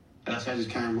 That's how I just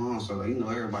came on, so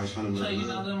everybody's trying to So live. you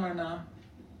know them or no?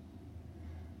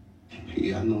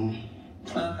 Yeah, I know 'em.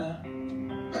 Okay.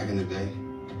 Back in the day.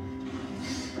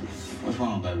 What's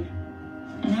wrong, baby?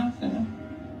 Nothing.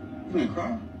 You been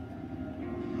crying?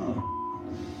 Oh.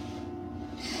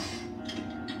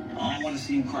 I don't want to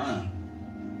see you crying.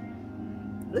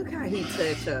 Look how he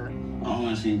touched her. I don't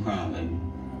want to see you crying, baby.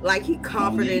 Like he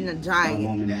comforting a I don't giant.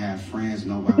 want me to have friends,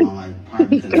 nobody want like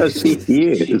probably Because she is.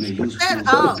 she been used to Shut it,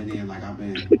 up. and then like I've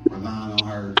been relying on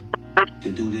her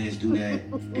to do this, do that,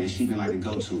 and she been like the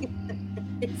go-to.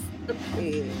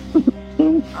 Stupid.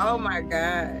 Oh my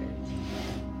god.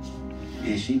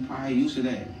 And she probably used to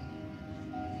that.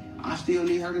 I still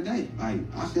need her today. Like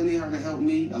I still need her to help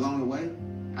me along the way.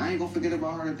 I ain't gonna forget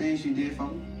about her the things she did for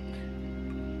me.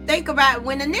 Think about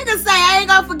when the nigga say I ain't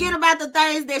gonna forget about the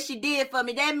things that she did for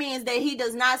me. That means that he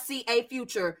does not see a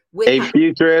future with A her.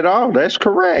 future at all. That's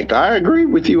correct. I agree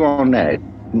with you on that.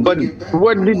 But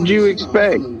what did you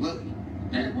expect?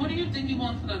 What do you think you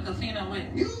want to the casino with?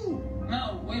 You.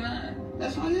 No, we not.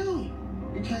 That's how I am.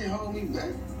 You can't hold me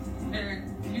back. Derek,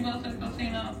 you go to the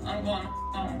casino, I'm going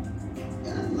home.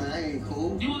 Man, that ain't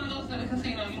cool. You want to go to the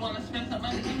casino, you want to spend some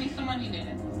money? Give me some money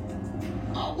then.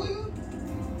 I will.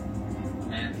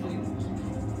 Man, please.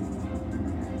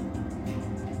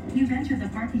 You've entered the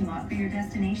parking lot for your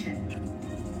destination.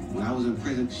 When I was in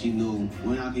prison, she knew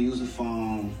when I could use the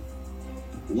phone,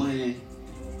 when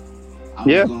I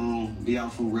was gonna be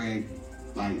out for reg.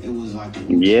 Like it was like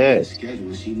a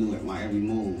schedule. She knew at my every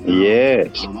move.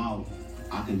 Now, I'm out.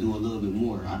 I can do a little bit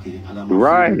more. I got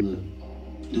my freedom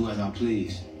to do as I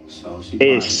please. So she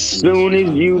as soon as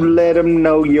you let them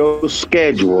know your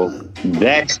schedule,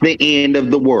 that's the end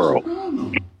of the world.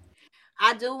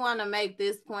 I do want to make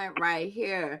this point right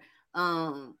here.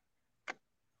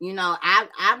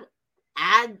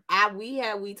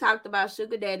 We talked about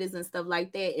sugar daddies and stuff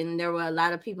like that, and there were a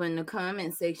lot of people in the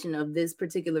comment section of this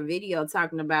particular video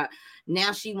talking about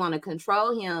now she want to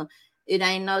control him. It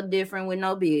ain't no different with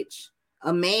no bitch.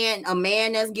 A man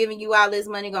that's giving you all this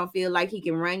money gonna feel like he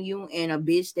can run you, and a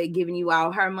bitch that giving you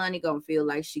all her money gonna feel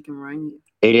like she can run you.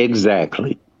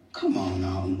 Exactly. Come on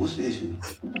now, what's the issue?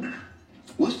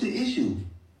 What's the issue?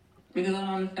 Because I don't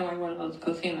understand why you want to go to the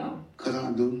casino. Cause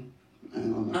I do.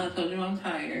 I told you I'm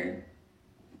tired.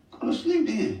 Go to sleep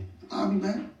then. I'll be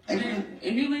back. Hey,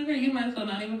 if you leave here, you might as well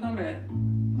not even come back.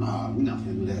 Nah, we're not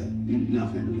finna do that. We're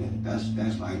not finna do that.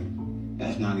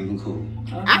 That's not even cool.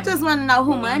 Okay. I just want to know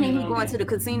who money he going to the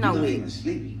casino with. Even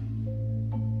sleepy.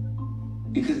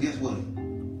 Because guess what?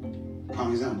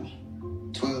 Prime example.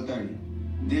 12:30.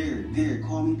 Derek,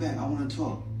 call me back. I want to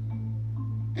talk.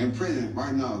 In prison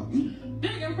right now.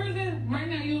 Derek, in prison right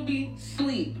now, you'll be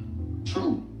sleep.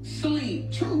 True.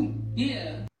 Sleep. True.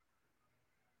 Yeah.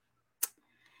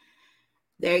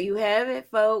 There you have it,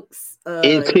 folks.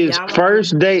 It's his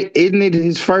first day, isn't it?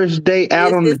 His first day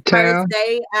out on the town. First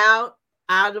day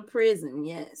out of prison.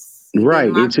 Yes,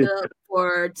 right. It's up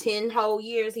for 10 whole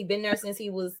years. He's been there since he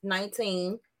was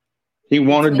 19. He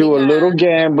want to do a little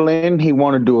gambling. A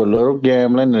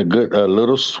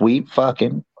little sweet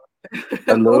fucking.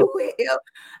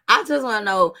 I just want to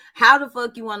know how the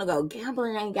fuck you want to go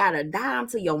gambling ain't got a dime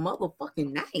to your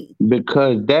motherfucking name.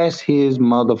 Because that's his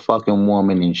motherfucking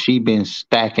woman, and she been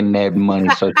stacking that money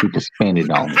so she can spend it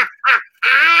on it.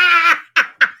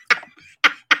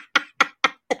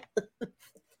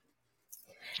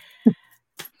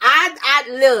 I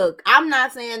look, I'm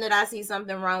not saying that I see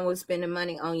something wrong with spending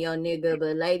money on your nigga,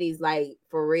 but ladies, like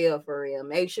for real,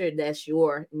 make sure that's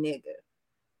your nigga.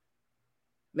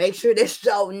 Make sure that's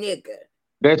your nigga.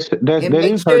 Make sure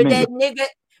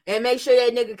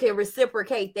that nigga can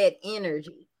reciprocate that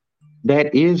energy.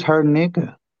 That is her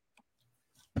nigga.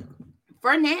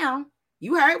 For now,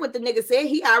 you heard what the nigga said.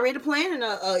 He already planning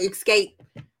a escape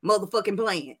motherfucking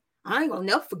plan. I ain't gonna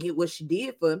never forget what she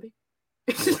did for me.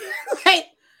 Like,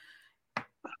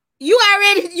 You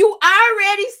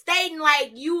already stating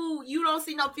like you don't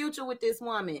see no future with this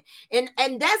woman. And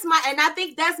I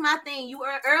think that's my thing. You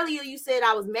earlier you said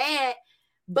I was mad,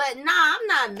 but nah, I'm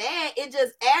not mad. It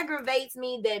just aggravates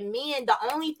me that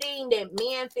the only thing that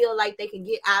men feel like they can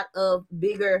get out of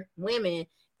bigger women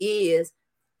is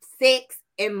sex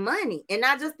and money. And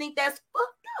I just think that's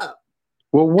fucked up.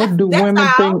 Well, what do women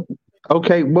think?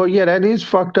 Okay, well, yeah, that is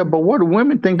fucked up. But what do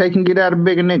women think they can get out of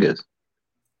bigger niggas?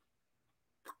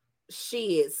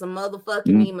 Shit, some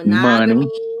motherfucking monogamy,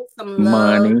 some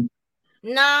love. Money.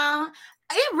 Nah,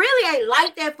 it really ain't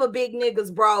like that for big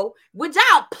niggas, bro. Would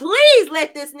y'all please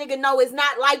let this nigga know it's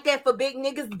not like that for big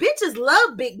niggas? Bitches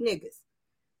love big niggas.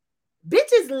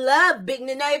 Bitches love big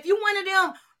niggas. Now, if you one of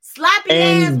them sloppy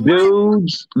ass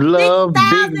dudes love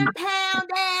 6,000 pound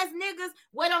ass niggas,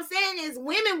 what I'm saying is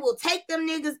women will take them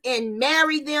niggas and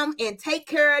marry them and take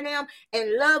care of them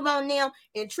and love on them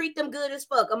and treat them good as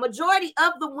fuck. A majority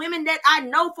of the women that I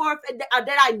know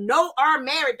are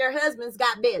married, their husbands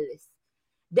got bellies.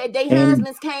 That their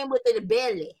husbands came with a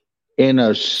belly. And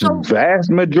a vast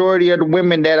majority of the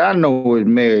women that I know is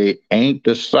married ain't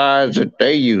the size that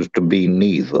they used to be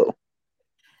neither.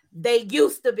 They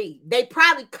used to be. They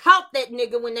probably caught that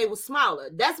nigga when they were smaller.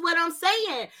 That's what I'm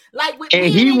saying. Like with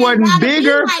and he wasn't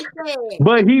bigger, like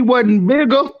but he wasn't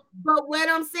bigger. But what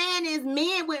I'm saying is,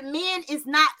 men with men is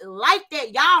not like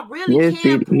that. Y'all really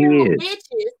can pull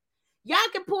bitches. Y'all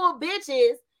can pull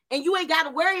bitches, and you ain't got to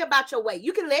worry about your weight.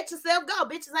 You can let yourself go.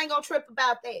 Bitches ain't gonna trip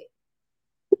about that.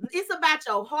 It's about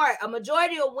your heart. A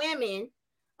majority of women,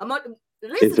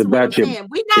 listen to what I'm saying.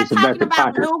 We're not talking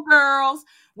about little girls.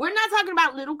 We're not talking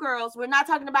about little girls. We're not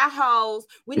talking about hoes.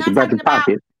 We're not talking about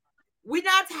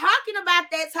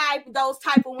those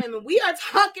type of women. We are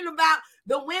talking about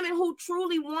the women who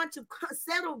truly want to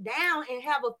settle down and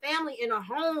have a family in a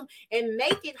home and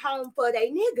make it home for their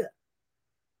nigga.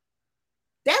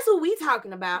 That's what we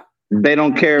talking about. They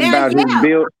don't care about his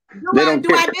build. Do I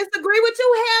disagree with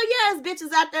you? Hell yes,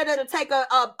 bitches out there that'll take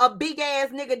a big ass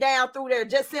nigga down through there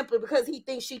just simply because he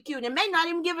thinks she cute and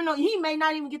he may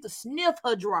not even get to sniff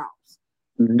her draws.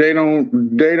 They don't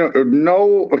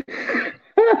know.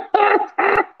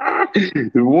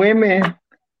 Women,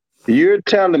 you're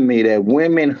telling me that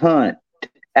women hunt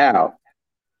out.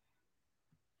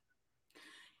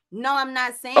 No, I'm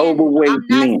not saying overweight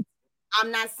men. I'm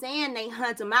not saying they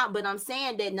hunt them out, but I'm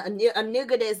saying that a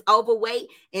nigga that's overweight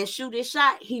and shoot his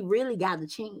shot, he really got a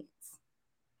chance.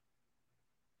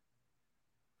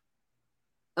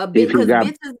 Because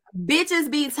bitches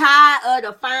be tired of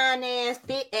the fine ass,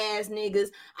 fit ass niggas.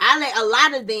 I let a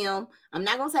lot of them. I'm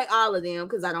not gonna say all of them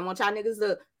because I don't want y'all niggas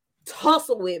to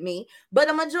tussle with me. But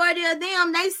a majority of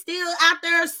them, they still out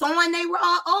there sowing they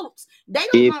raw oats. They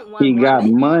don't want one.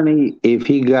 If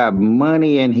he got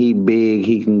money and he big,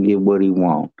 he can get what he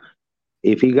want.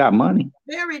 If he got money,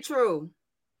 very true.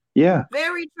 Yeah,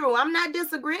 very true. I'm not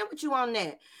disagreeing with you on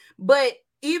that. But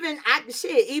even the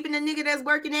nigga that's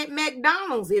working at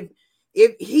McDonald's, if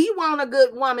he want a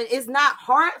good woman, it's not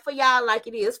hard for y'all like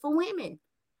it is for women.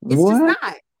 It's just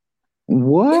not.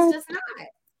 What? It's just not.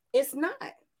 It's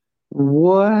not.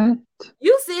 What?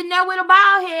 You sitting there with a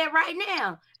bald head right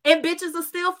now, and bitches will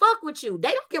still fuck with you.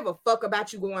 They don't give a fuck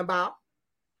about you going bald.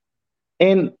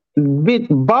 And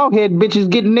bald head bitches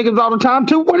getting niggas all the time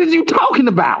too. What is you talking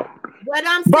about? What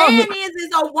I'm saying is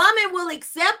a woman will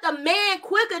accept a man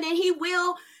quicker than he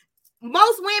will.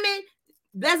 Most women,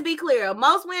 let's be clear,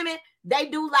 most women, they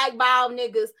do like bald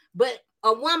niggas, but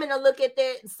a woman will look at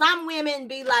that. Some women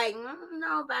be like, I don't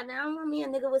know about that. I want me a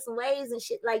nigga with some waves and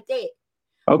shit like that.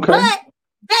 Okay. But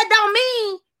that don't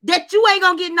mean that you ain't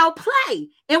gonna get no play.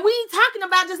 And we ain't talking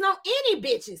about just no any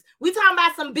bitches. We talking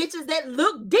about some bitches that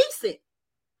look decent.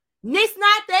 And it's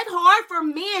not that hard for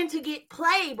men to get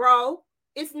play, bro.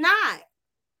 It's not.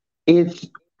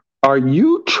 Are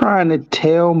you trying to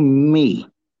tell me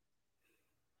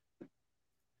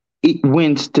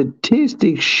when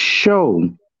statistics show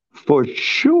for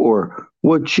sure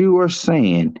what you are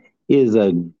saying is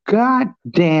a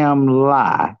goddamn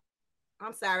lie?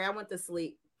 I'm sorry, I went to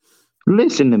sleep.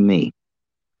 Listen to me.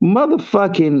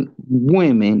 Motherfucking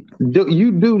women,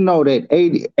 you do know that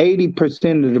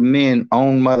 80% of the men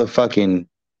own motherfucking,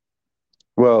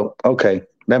 well, okay,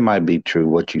 that might be true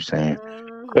what you're saying.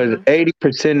 Because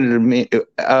 80% of the men,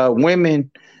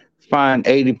 women find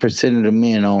 80% of the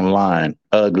men online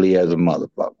ugly as a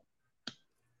motherfucker.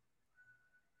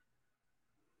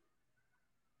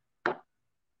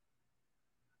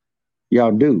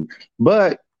 Y'all do.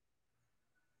 But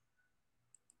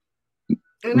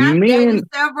and I dated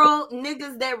several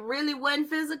niggas that really wasn't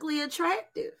physically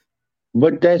attractive.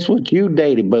 But that's what you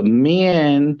dated. But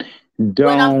men What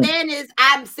I'm don't. saying is,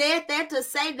 I've said that to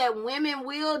say that women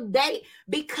will date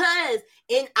because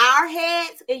in our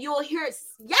heads, and you'll hear,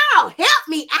 y'all help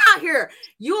me out here.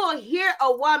 You'll hear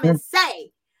a woman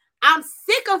say, I'm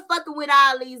sick of fucking with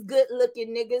all these good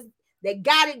looking niggas that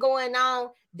got it going on.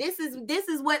 This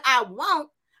is what I want,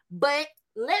 but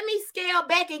let me scale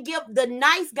back and give the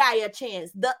nice guy a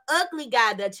chance, the ugly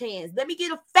guy the chance. Let me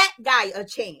give a fat guy a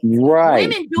chance. Right.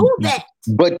 Women do that.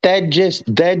 But that just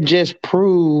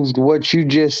proved what you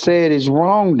just said is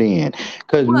wrong then.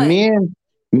 Because What? men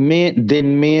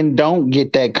don't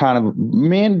get that kind of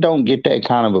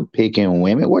a pick in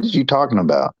women. What are you talking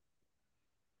about?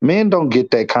 Men don't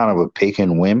get that kind of a pick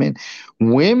in women.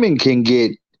 Women can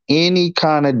get any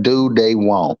kind of dude they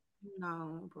want.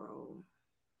 No, bro.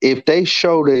 If they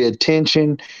show the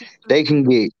attention, they can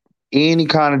get any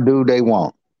kind of dude they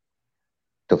want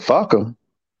to fuck them.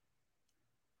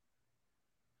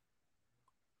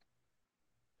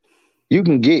 You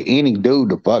can get any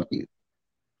dude to fuck you.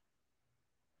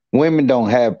 Women don't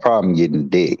have problem getting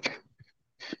dick.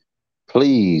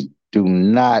 Please do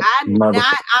not. I'm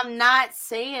not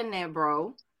saying that,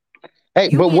 bro. Hey,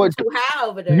 You but getting what too high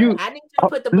over there. you? I need you to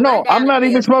put the No, blunt down. I'm not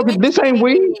even again. smoking. This ain't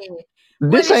weed.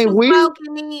 What This is ain't you weed.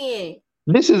 smoking in?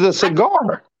 This is a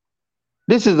cigar.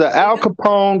 This is an Al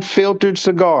Capone filtered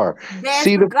cigar. That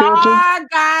See the filter? cigar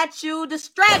got you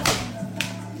distracted.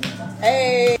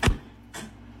 Hey.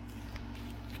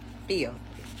 Feel.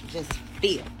 Just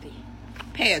feel.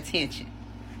 Pay attention.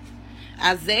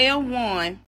 Isaiah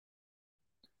 1.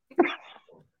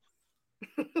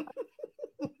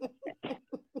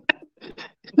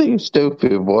 You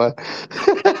stupid boy.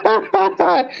 I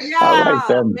like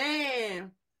that.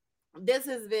 Man. This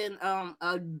has been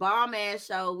a bomb ass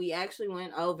show. We actually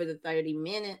went over the 30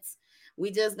 minutes.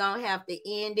 We just gonna have to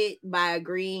end it by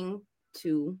agreeing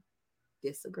to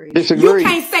disagree. You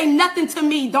can't say nothing to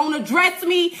me. Don't address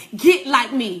me. Get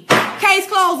like me. Case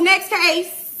closed. Next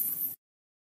case.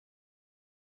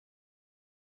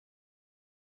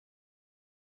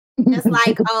 Just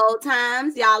like old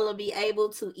times, y'all will be able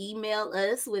to email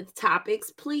us with topics.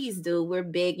 Please do. We're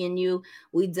begging you.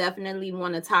 We definitely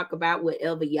want to talk about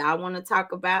whatever y'all want to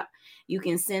talk about. You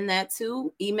can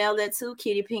email that to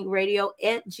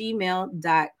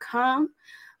kittypinkradio@gmail.com.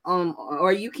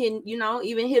 Or you can,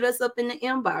 even hit us up in the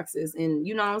inboxes. And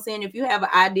you know what I'm saying? If you have an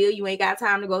idea, you ain't got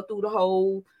time to go through the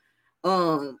whole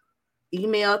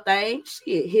email thing,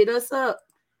 shit, hit us up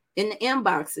in the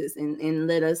inboxes and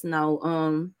let us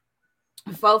know.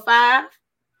 4-5,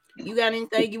 you got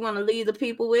anything you want to leave the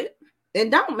people with?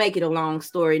 And don't make it a long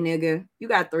story, nigga. You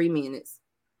got 3 minutes.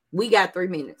 We got 3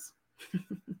 minutes.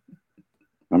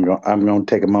 I'm gonna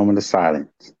take a moment of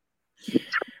silence.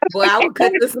 Boy, I would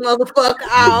cut this motherfucker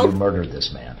off. You murdered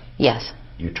this man. Yes.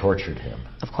 You tortured him.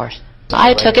 Of course.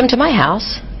 I took him to my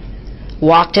house,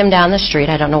 walked him down the street.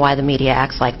 I don't know why the media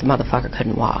acts like the motherfucker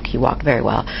couldn't walk. He walked very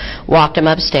well. Walked him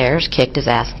upstairs, kicked his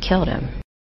ass, and killed him.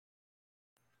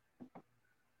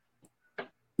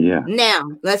 Yeah. Now,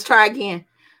 let's try again.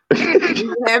 Do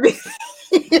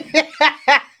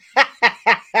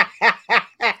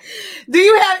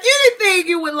you have anything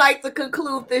you would like to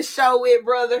conclude this show with,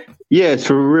 brother? Yes,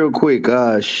 for real quick.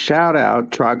 Shout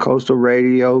out Tri-Coastal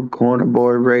Radio, Corner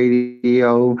Boy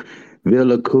Radio,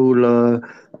 Villa Coola,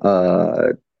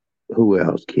 who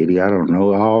else, Kitty? I don't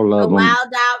know. All of them.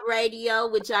 Wild Out Radio,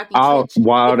 which y'all can catch.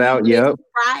 Wild Out, yep.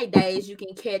 Fridays, you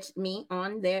can catch me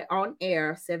on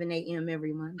air, 7 a.m.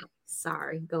 every Monday.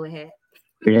 Sorry, go ahead.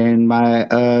 And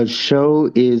my show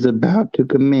is about to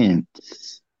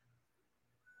commence.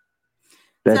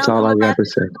 That's all I got to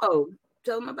say. Tell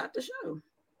them about the show.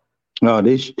 Oh,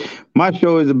 my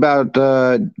show is about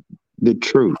the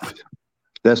truth.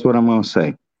 That's what I'm gonna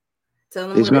say. Tell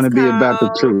them it's going to be about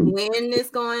the truth. When it's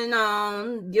going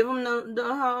on, give them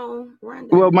the whole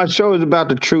rundown. Well, my show is about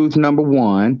the truth, number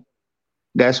one.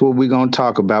 That's what we're going to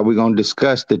talk about. We're going to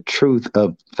discuss the truth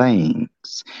of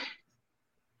things.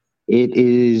 It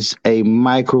is a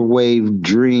Microwave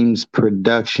Dreams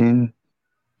production.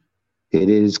 It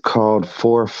is called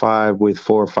 4-5 with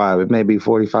 4-5. It may be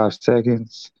 45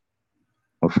 seconds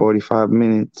or 45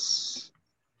 minutes.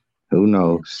 Who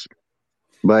knows?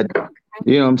 But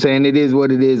you know what I'm saying? It is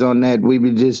what it is on that. We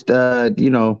were just,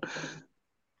 throwing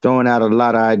out a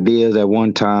lot of ideas at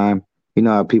one time. You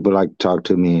know how people like to talk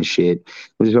to me and shit.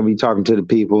 We're just going to be talking to the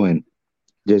people and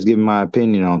just giving my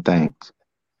opinion on things.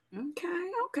 Okay.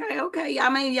 I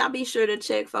mean, y'all be sure to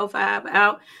check 4-5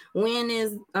 out. When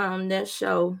is that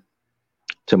show?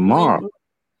 Tomorrow.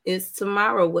 It's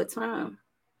tomorrow. What time?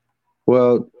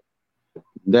 Well,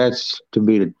 that's to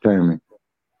be determined.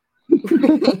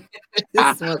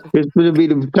 It's going to be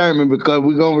determined because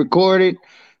we're going to record it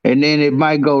and then it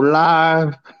might go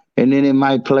live, and then it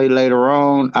might play later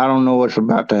on. I don't know what's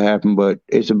about to happen, but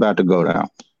it's about to go down.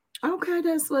 Okay,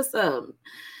 that's what's up.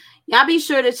 Y'all be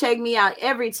sure to check me out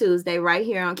every Tuesday right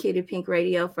here on Kitty Pink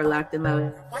Radio for Locked and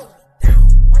Loaded.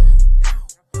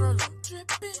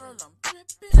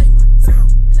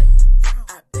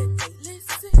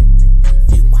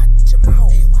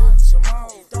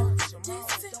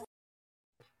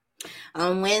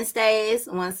 On Wednesdays,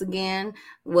 once again,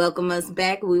 welcome us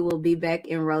back. We will be back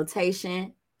in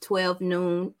rotation, 12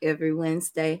 noon every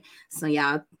Wednesday. So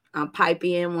y'all pipe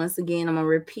in once again. I'm going to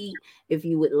repeat. If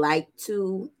you would like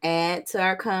to add to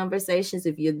our conversations,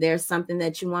 if there's something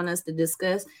that you want us to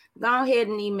discuss, go ahead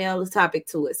and email the topic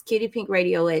to us,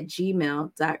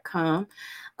 kittypinkradio@gmail.com.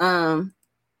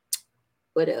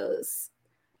 What else?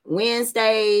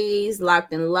 Wednesdays,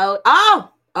 Locked and Load. I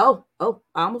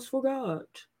almost forgot.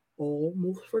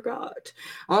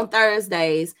 On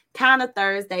Thursdays, kind of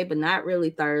Thursday, but not really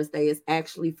Thursday. It's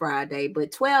actually Friday,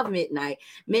 but 12 midnight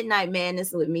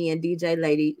Madness with me and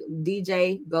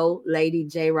DJ Go Lady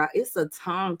J Rock. It's a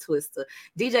tongue twister.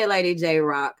 DJ Lady J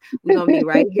Rock. We're gonna be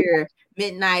right here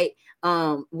midnight.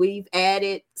 We've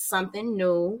added something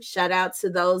new. Shout out to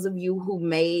those of you who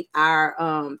made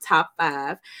our top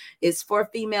 5. It's for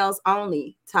females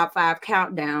only. Top 5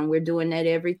 countdown. We're doing that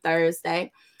every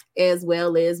Thursday. As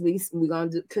well as we're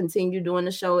going to continue doing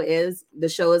the show as the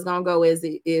show is going to go as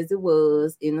it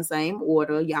was in the same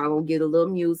order. Y'all going to get a little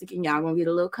music and y'all going to get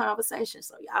a little conversation.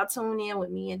 So y'all tune in with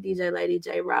me and DJ Lady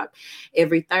J Rock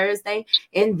every Thursday.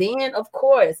 And then, of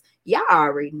course, y'all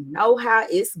already know how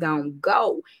it's going to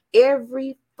go.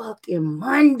 Every fucking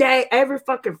Monday, every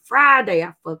fucking Friday.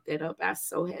 I fucked that up. I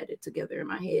so had it together in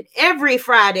my head. Every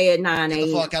Friday at 9 a.m. Get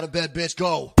the fuck out of bed, bitch.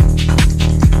 Go.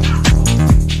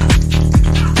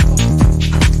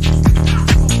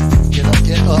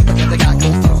 Get up and get the guy go.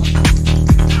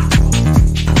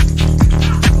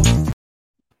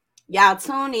 Y'all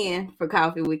tune in for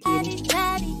Coffee with Kitty.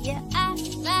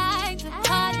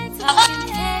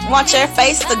 Want your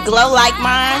face to glow like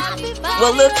mine?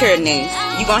 Well, look here,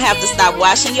 now. You're going to have to stop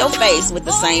washing your face with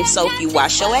the same soap you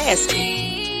wash your ass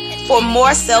with. For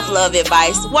more self-love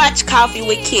advice, watch Coffee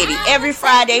with Kitty every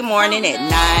Friday morning at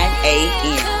 9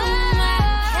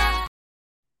 a.m.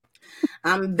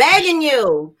 I'm begging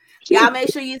you. Y'all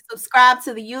make sure you subscribe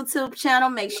to the YouTube channel.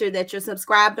 Make sure that you're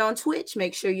subscribed on Twitch.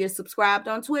 Make sure you're subscribed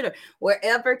on Twitter.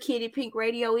 Wherever Kitty Pink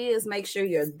Radio is, make sure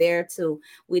you're there too.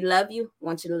 We love you.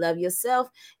 Want you to love yourself.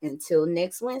 Until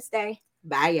next Wednesday.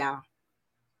 Bye, y'all.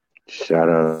 Shut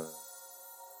up.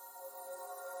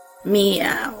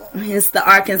 Meow. It's the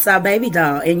Arkansas Baby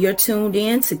Doll, and you're tuned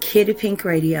in to Kitty Pink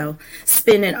Radio,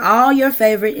 spinning all your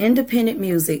favorite independent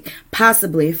music,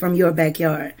 possibly from your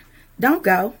backyard. Don't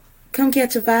go. Come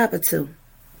catch a vibe or two.